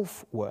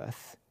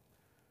self-worth,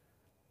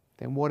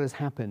 then what has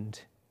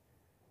happened?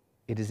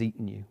 It has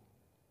eaten you.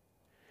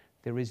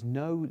 There is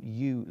no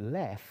you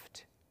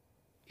left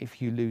if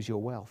you lose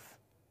your wealth.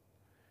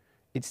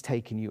 It's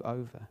taken you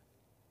over.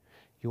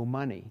 Your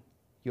money,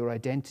 your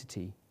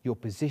identity, your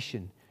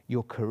position,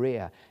 your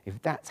career,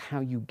 if that's how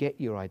you get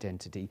your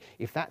identity,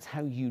 if that's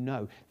how you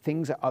know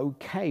things are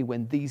okay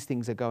when these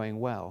things are going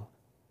well,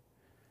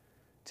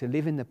 to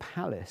live in the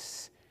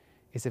palace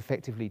is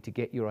effectively to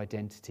get your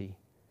identity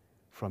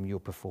from your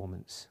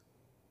performance.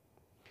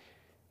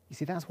 You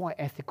see, that's why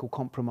ethical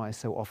compromise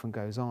so often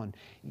goes on.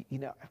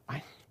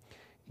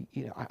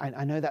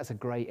 I know that's a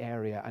grey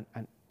area,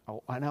 and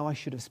I know I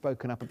should have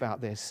spoken up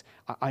about this.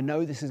 I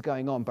know this is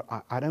going on, but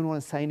I don't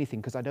want to say anything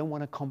because I don't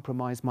want to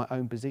compromise my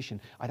own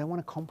position. I don't want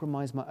to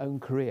compromise my own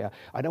career.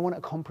 I don't want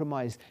to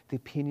compromise the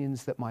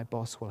opinions that my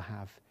boss will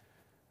have.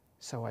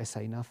 So I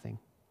say nothing.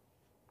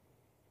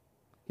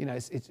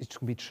 It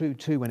can be true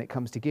too when it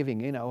comes to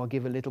giving. I'll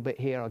give a little bit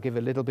here, I'll give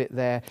a little bit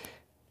there.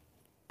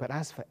 But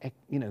as for,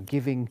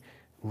 giving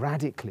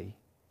radically,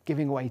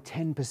 giving away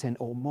 10%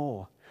 or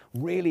more,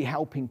 really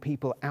helping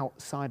people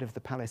outside of the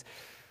palace,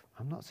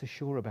 I'm not so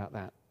sure about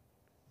that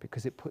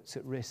because it puts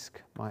at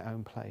risk my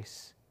own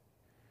place.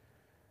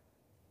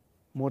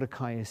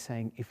 Mordecai is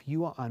saying, if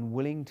you are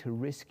unwilling to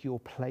risk your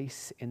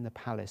place in the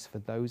palace for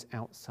those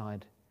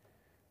outside,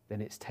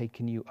 then it's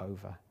taken you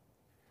over.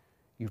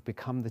 You've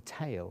become the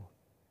tail,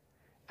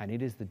 and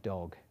it is the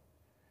dog,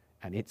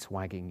 and it's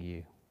wagging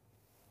you.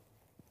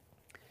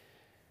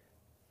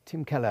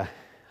 Tim Keller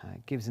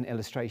gives an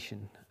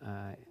illustration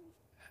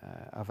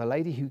of a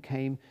lady who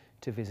came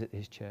to visit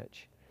his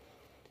church.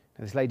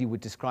 Now, this lady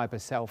would describe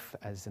herself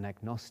as an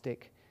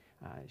agnostic.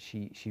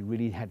 She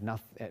really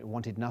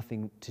wanted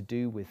nothing to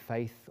do with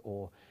faith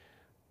or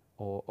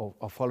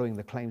following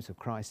the claims of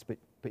Christ,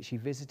 but she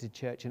visited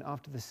church, and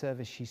after the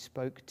service she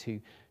spoke to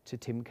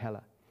Tim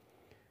Keller.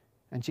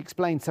 And she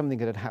explained something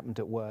that had happened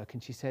at work,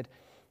 and she said,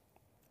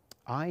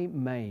 I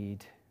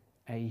made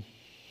a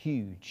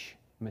huge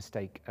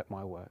mistake at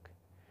my work.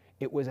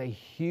 It was a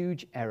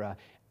huge error,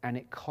 and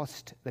it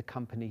cost the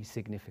company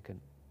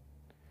significant.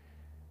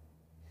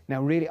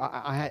 Now, really,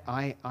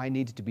 I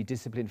needed to be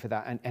disciplined for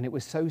that, and it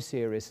was so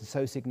serious and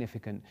so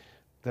significant.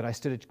 that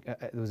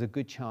there was a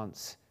good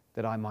chance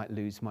that I might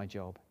lose my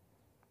job.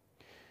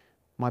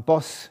 My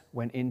boss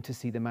went in to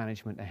see the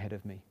management ahead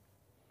of me.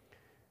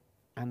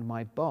 And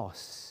my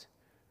boss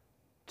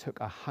took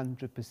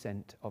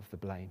 100% of the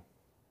blame.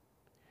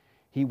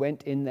 He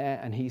went in there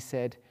and he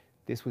said,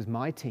 this was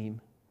my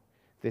team.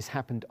 This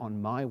happened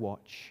on my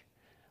watch.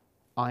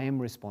 I am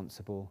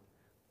responsible.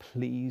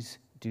 Please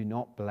do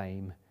not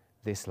blame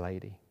this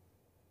lady.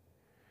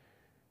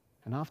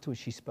 And afterwards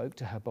she spoke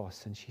to her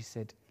boss and she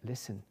said,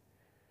 listen,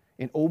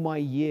 in all my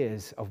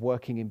years of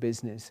working in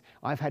business,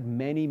 I've had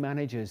many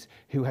managers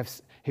who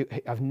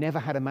I've never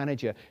had a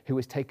manager who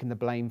has taken the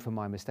blame for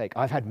my mistake.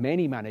 I've had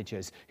many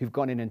managers who've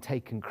gone in and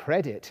taken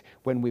credit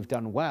when we've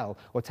done well,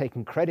 or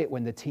taken credit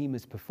when the team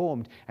has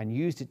performed and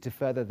used it to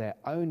further their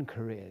own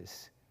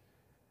careers.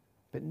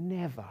 But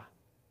never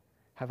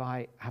have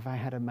I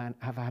had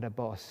a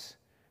boss,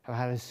 have I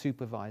had a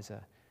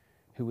supervisor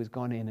who has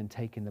gone in and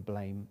taken the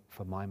blame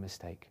for my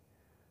mistake.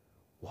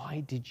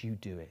 Why did you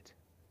do it?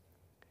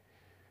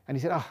 And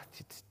he said,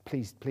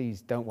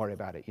 please don't worry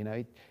about it. You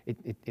know,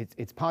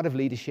 it's part of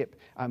leadership.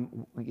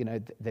 You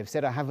know, they've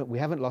said we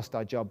haven't lost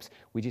our jobs.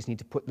 We just need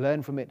to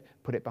learn from it,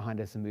 put it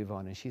behind us and move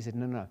on. And she said,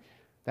 no,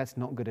 that's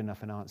not good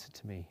enough an answer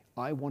to me.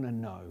 I want to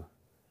know,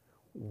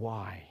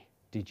 why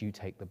did you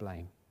take the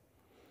blame?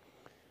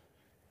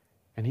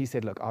 And he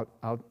said, look,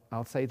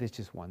 I'll say this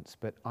just once,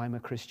 but I'm a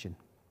Christian.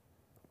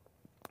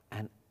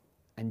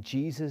 And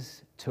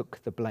Jesus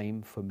took the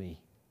blame for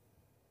me.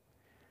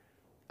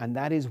 And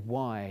that is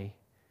why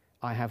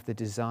I have the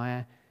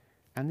desire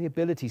and the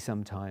ability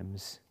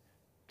sometimes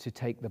to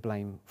take the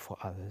blame for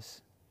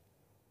others.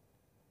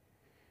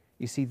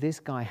 You see, this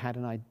guy had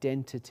an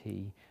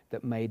identity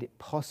that made it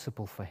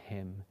possible for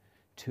him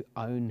to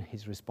own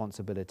his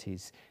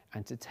responsibilities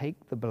and to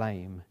take the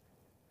blame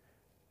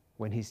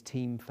when his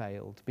team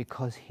failed,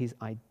 because his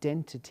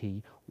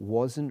identity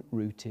wasn't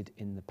rooted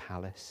in the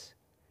palace.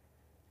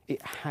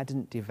 It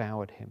hadn't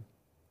devoured him.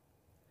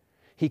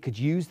 He could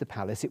use the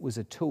palace, it was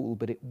a tool,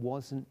 but it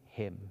wasn't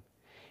him.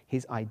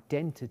 His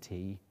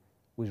identity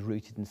was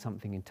rooted in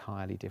something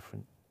entirely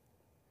different.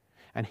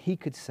 And he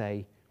could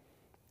say,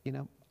 you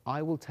know,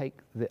 I will take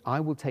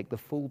the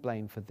full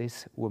blame for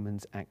this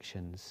woman's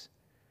actions.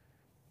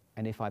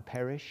 And if I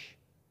perish,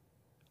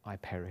 I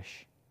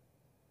perish.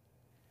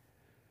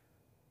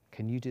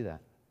 Can you do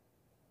that?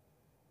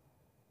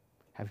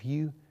 Have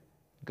you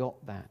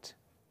got that?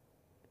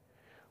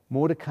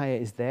 Mordecai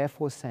is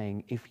therefore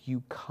saying, if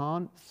you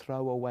can't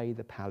throw away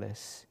the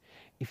palace,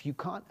 if you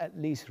can't at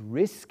least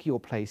risk your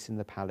place in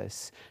the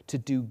palace to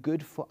do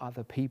good for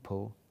other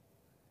people,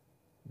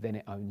 then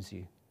it owns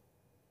you.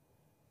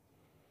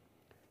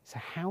 So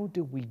how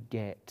do we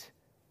get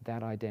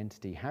that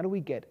identity? How do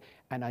we get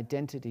an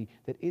identity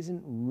that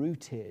isn't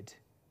rooted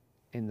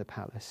in the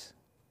palace?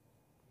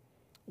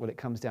 Well, it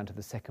comes down to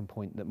the second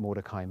point that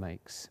Mordecai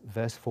makes.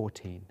 Verse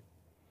 14.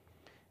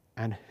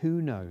 And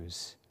who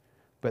knows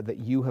but that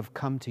you have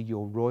come to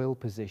your royal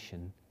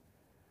position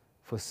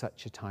for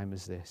such a time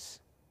as this?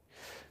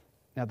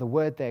 Now, the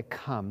word there,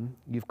 come,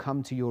 you've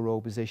come to your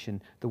royal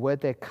position. The word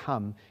there,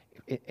 come,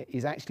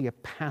 is actually a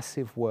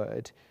passive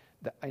word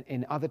that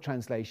in other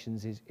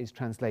translations is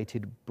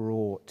translated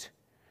brought.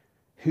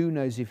 Who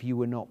knows if you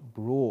were not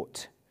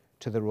brought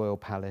to the royal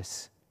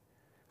palace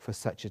for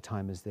such a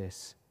time as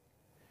this?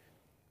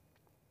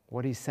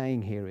 What he's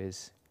saying here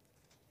is,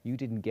 you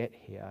didn't get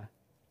here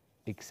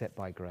except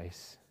by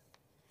grace.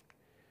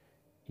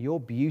 Your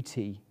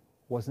beauty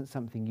wasn't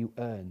something you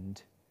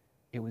earned.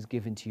 It was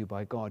given to you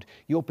by God.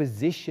 Your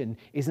position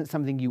isn't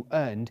something you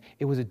earned.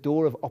 It was a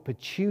door of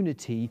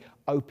opportunity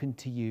opened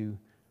to you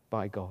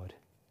by God.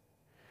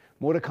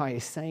 Mordecai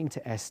is saying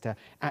to Esther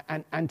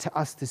and to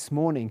us this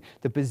morning,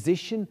 the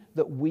position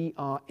that we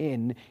are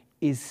in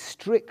is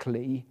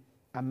strictly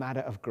a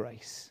matter of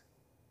grace.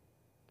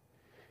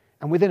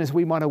 And within us,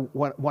 we might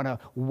want to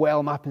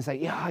whelm up and say,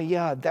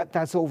 yeah,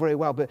 that's all very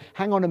well, but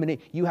hang on a minute,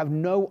 you have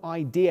no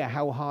idea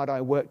how hard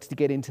I worked to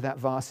get into that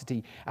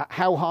varsity,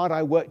 how hard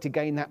I worked to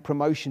gain that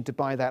promotion, to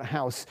buy that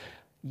house.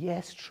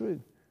 Yes, true.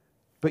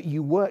 But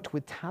you worked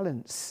with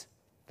talents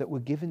that were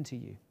given to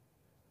you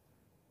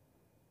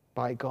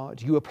by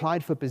God. You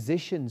applied for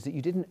positions that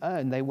you didn't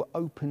earn. They were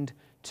opened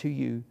to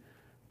you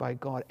by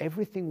God.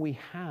 Everything we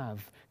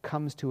have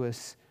comes to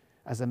us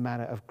as a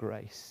matter of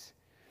grace.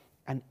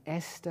 And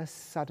Esther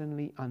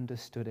suddenly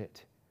understood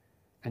it,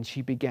 and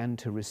she began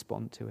to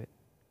respond to it.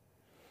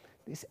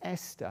 This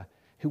Esther,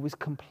 who was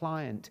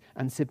compliant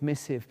and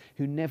submissive,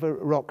 who never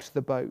rocked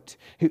the boat,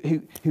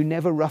 who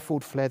never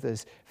ruffled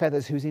feathers,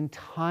 who's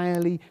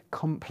entirely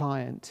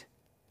compliant,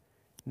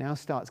 now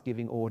starts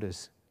giving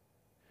orders.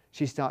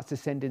 She starts to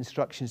send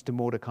instructions to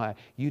Mordecai.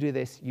 You do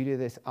this,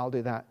 I'll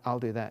do that, I'll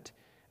do that.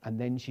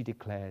 And then she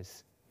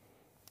declares,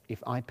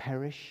 if I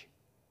perish,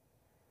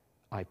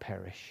 I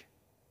perish.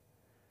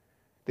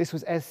 This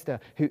was Esther,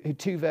 who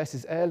 2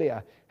 verses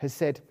earlier has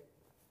said,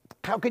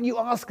 how can you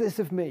ask this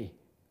of me?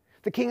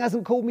 The king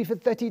hasn't called me for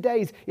 30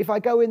 days. If I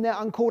go in there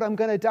uncalled, I'm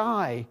going to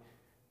die.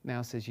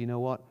 Now says, you know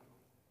what?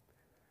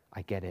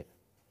 I get it.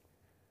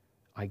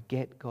 I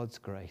get God's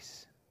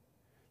grace.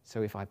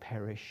 So if I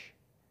perish,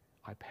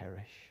 I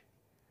perish.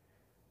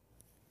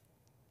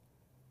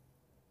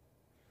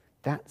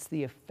 That's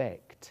the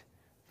effect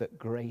that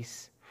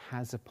grace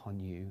has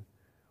upon you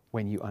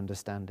when you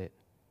understand it.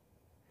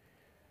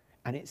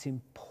 And it's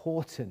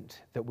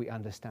important that we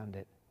understand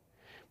it.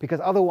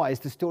 Because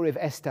otherwise, the story of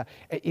Esther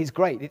is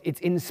great.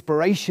 It's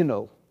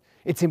inspirational.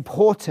 It's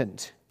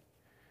important.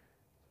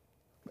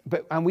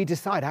 And we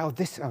decide,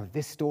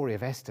 this story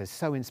of Esther is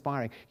so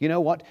inspiring. You know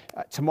what?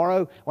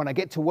 Tomorrow, when I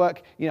get to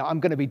work, I'm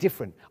going to be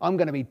different. I'm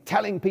going to be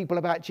telling people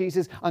about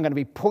Jesus. I'm going to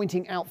be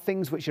pointing out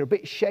things which are a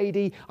bit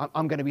shady.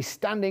 I'm going to be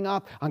standing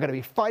up. I'm going to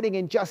be fighting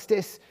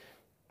injustice.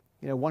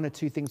 One or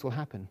two things will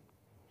happen.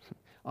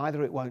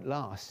 Either it won't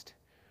last,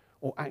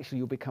 or actually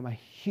you'll become a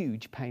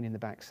huge pain in the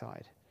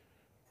backside.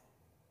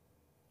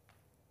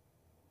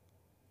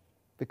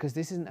 Because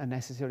this isn't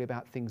necessarily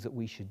about things that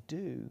we should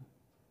do.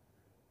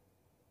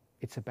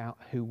 It's about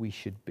who we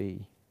should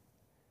be.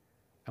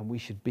 And we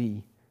should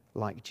be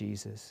like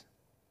Jesus.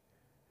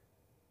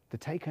 The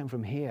take home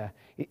from here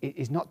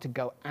is not to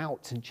go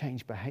out and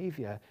change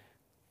behavior.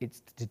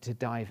 It's to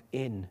dive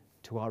in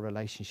to our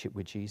relationship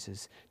with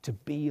Jesus, to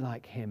be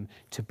like him,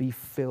 to be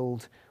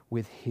filled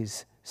with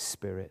his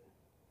Spirit.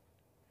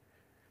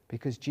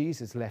 Because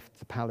Jesus left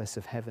the palace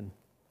of heaven.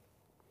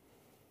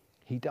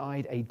 He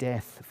died a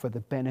death for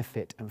the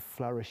benefit and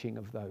flourishing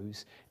of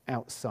those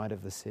outside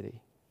of the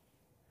city.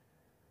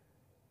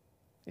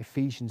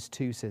 Ephesians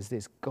 2 says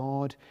this,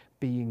 God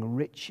being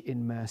rich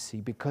in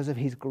mercy because of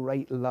his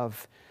great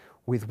love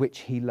with which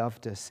he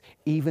loved us,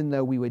 even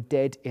though we were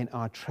dead in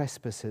our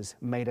trespasses,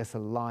 made us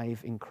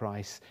alive in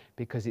Christ,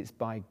 because it's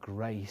by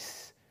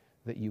grace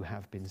that you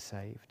have been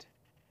saved.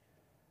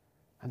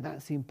 And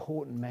that's the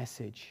important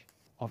message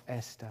of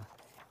Esther.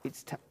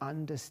 It's to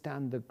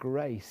understand the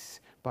grace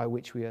by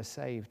which we are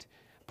saved.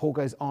 Paul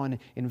goes on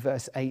in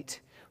verse 8,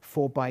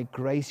 for by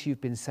grace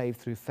you've been saved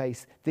through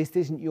faith. This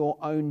isn't your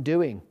own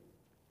doing.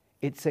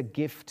 It's a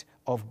gift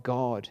of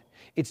God.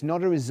 It's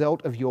not a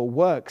result of your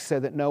work so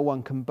that no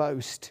one can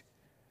boast.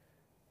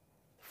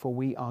 For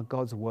we are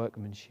God's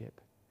workmanship,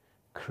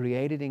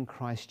 created in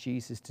Christ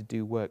Jesus to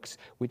do works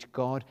which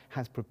God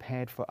has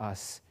prepared for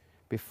us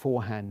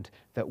beforehand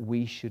that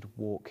we should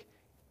walk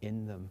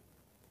in them.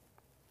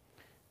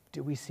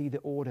 Do we see the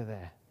order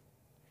there?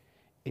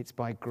 It's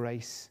by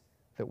grace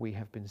that we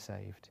have been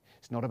saved.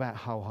 It's not about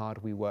how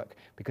hard we work,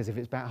 because if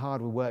it's about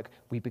hard we work,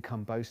 we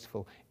become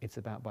boastful. It's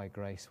about by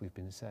grace we've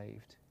been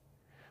saved.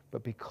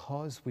 But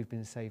because we've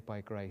been saved by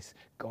grace,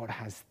 God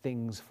has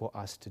things for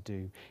us to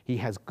do. He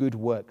has good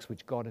works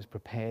which God has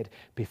prepared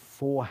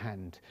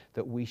beforehand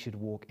that we should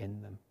walk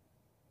in them.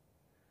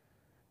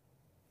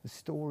 The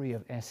story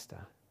of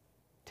Esther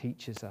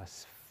teaches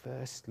us,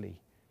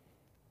 firstly,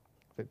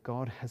 that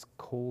God has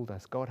called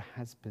us, God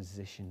has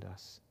positioned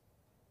us.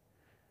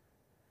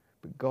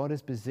 But God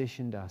has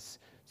positioned us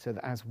so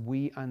that as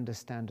we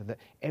understand that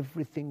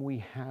everything we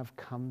have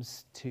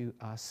comes to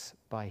us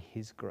by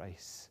his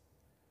grace,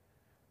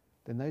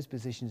 then those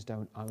positions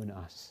don't own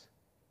us.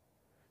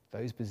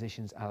 Those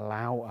positions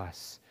allow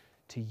us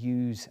to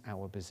use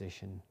our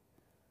position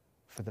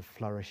for the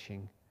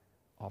flourishing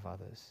of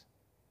others.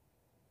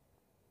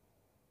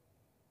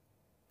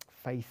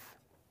 Faith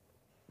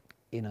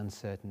in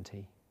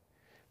uncertainty.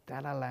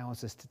 That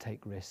allows us to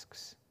take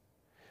risks.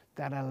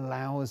 That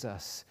allows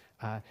us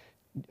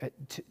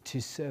to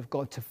serve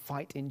God, to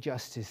fight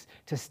injustice,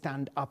 to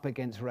stand up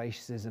against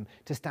racism,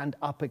 to stand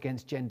up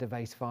against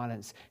gender-based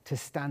violence, to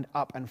stand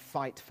up and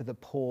fight for the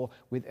poor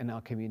within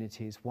our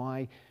communities.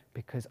 Why?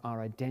 Because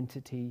our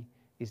identity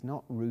is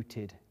not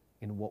rooted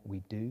in what we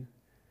do.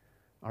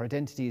 Our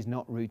identity is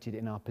not rooted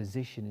in our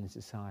position in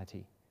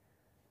society.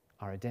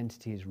 Our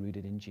identity is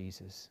rooted in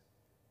Jesus,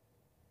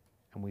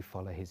 and we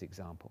follow his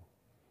example.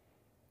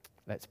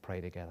 Let's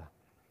pray together.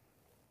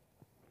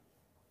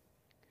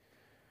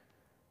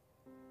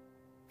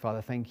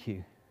 Father, thank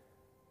you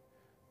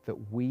that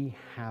we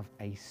have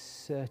a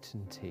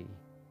certainty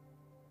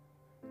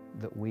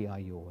that we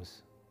are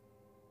yours,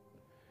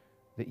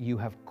 that you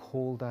have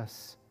called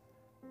us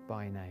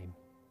by name.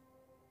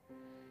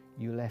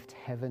 You left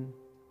heaven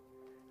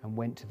and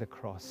went to the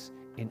cross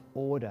in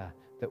order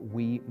that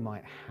we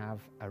might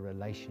have a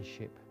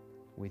relationship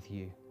with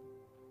you.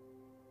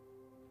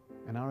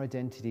 And our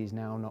identity is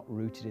now not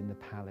rooted in the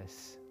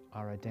palace.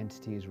 Our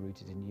identity is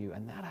rooted in you,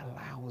 and that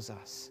allows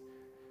us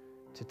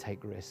to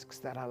take risks.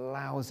 That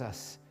allows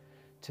us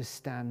to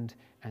stand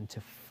and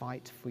to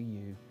fight for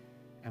you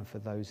and for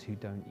those who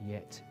don't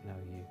yet know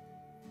you.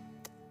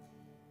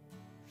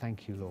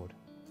 Thank you, Lord.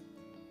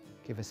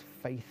 Give us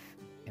faith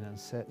in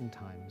uncertain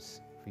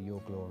times for your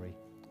glory.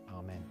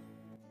 Amen.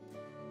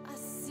 I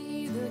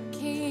see the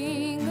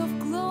King of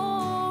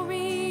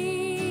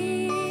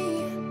Glory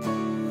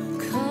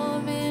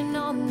coming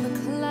on the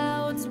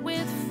clouds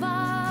with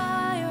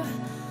fire.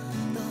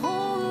 The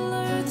whole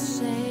earth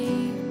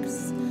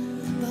shakes.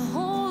 The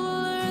whole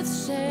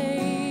earth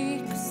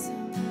shakes.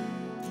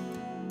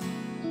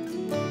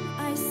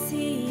 I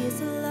see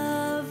his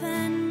love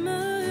and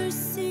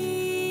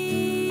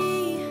mercy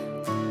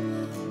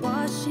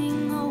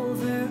washing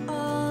over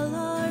all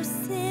our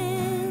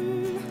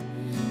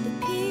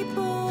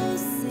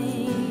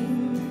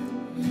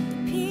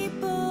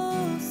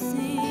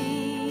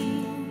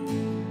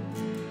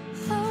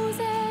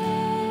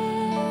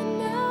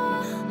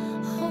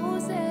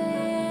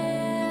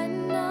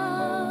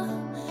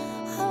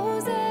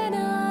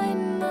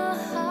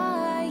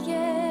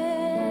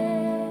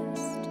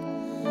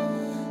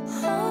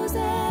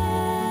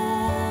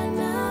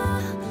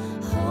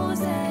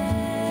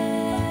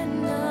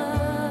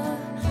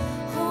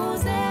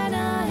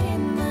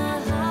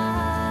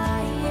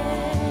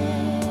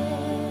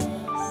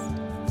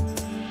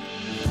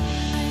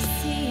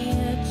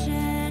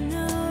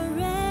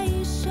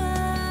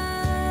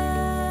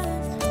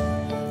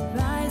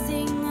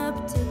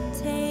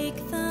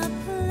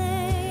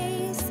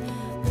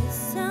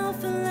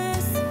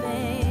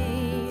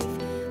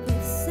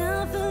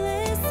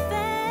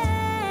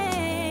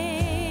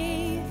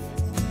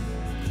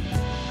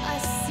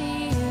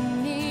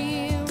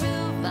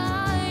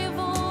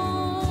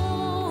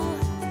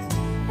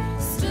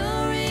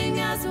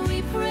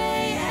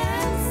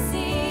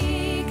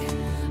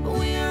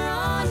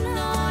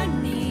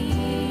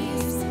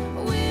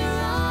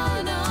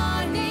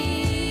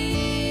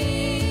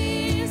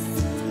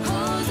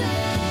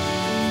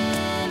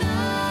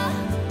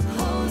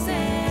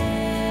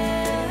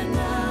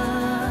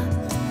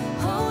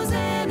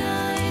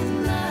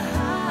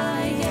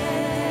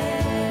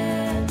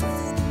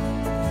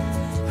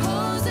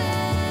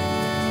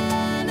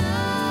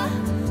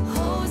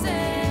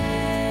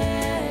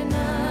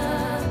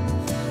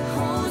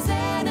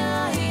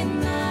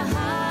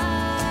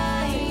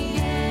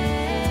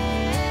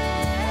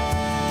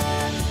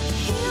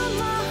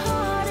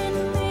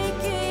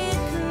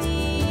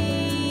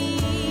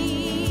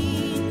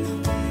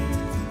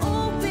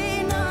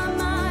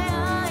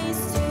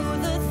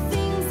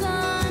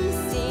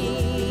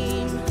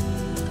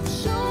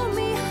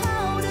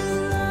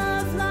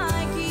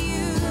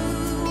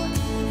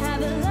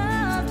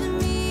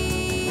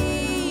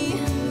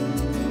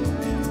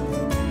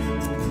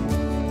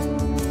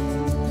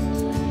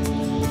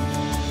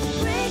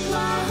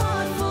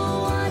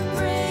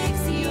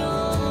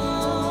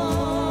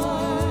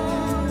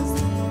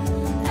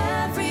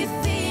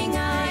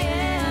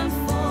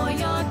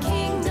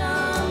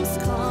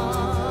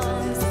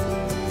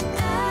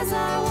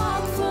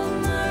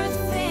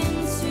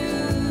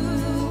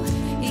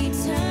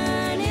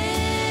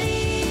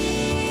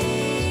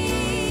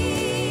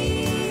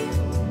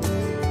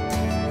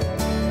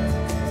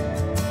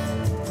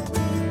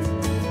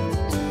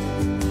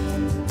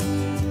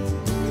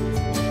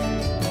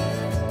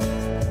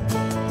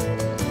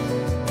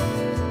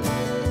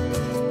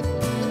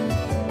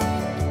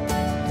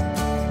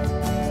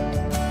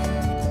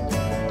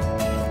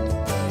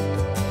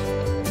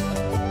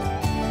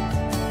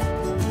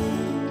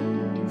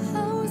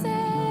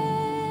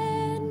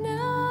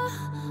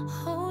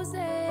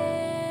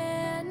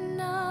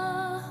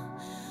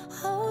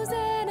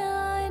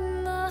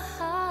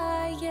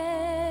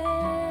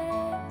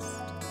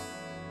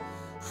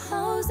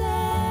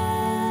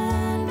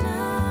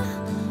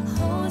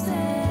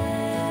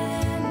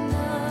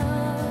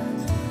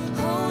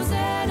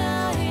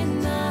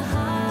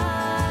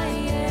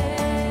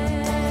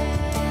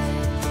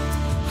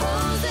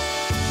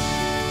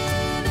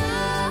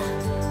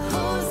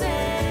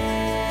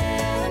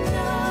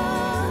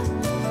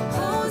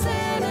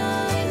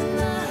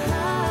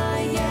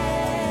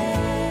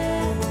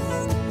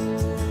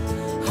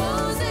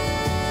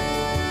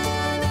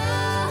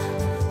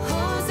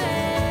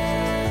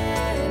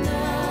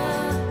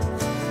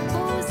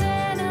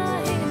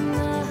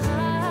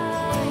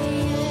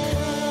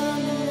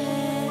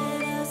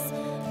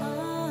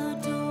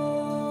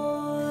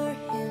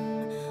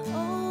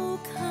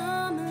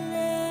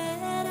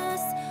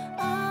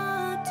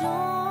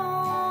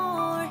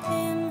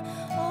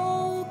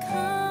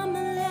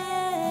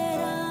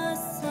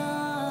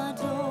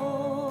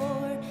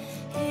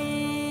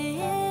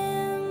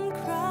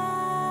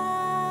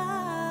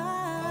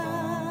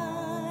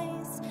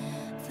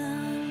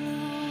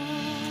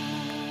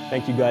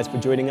Thank you guys for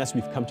joining us.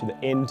 We've come to the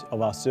end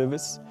of our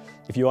service.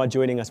 If you are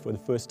joining us for the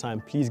first time,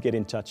 please get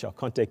in touch. Our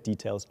contact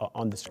details are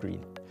on the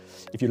screen.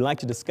 If you'd like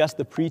to discuss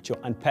the preach or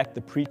unpack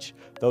the preach,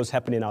 those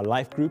happen in our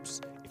life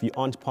groups. If you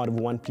aren't part of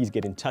one, please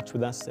get in touch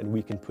with us and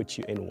we can put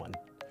you in one.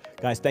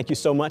 Guys, thank you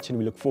so much, and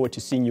we look forward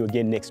to seeing you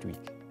again next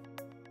week.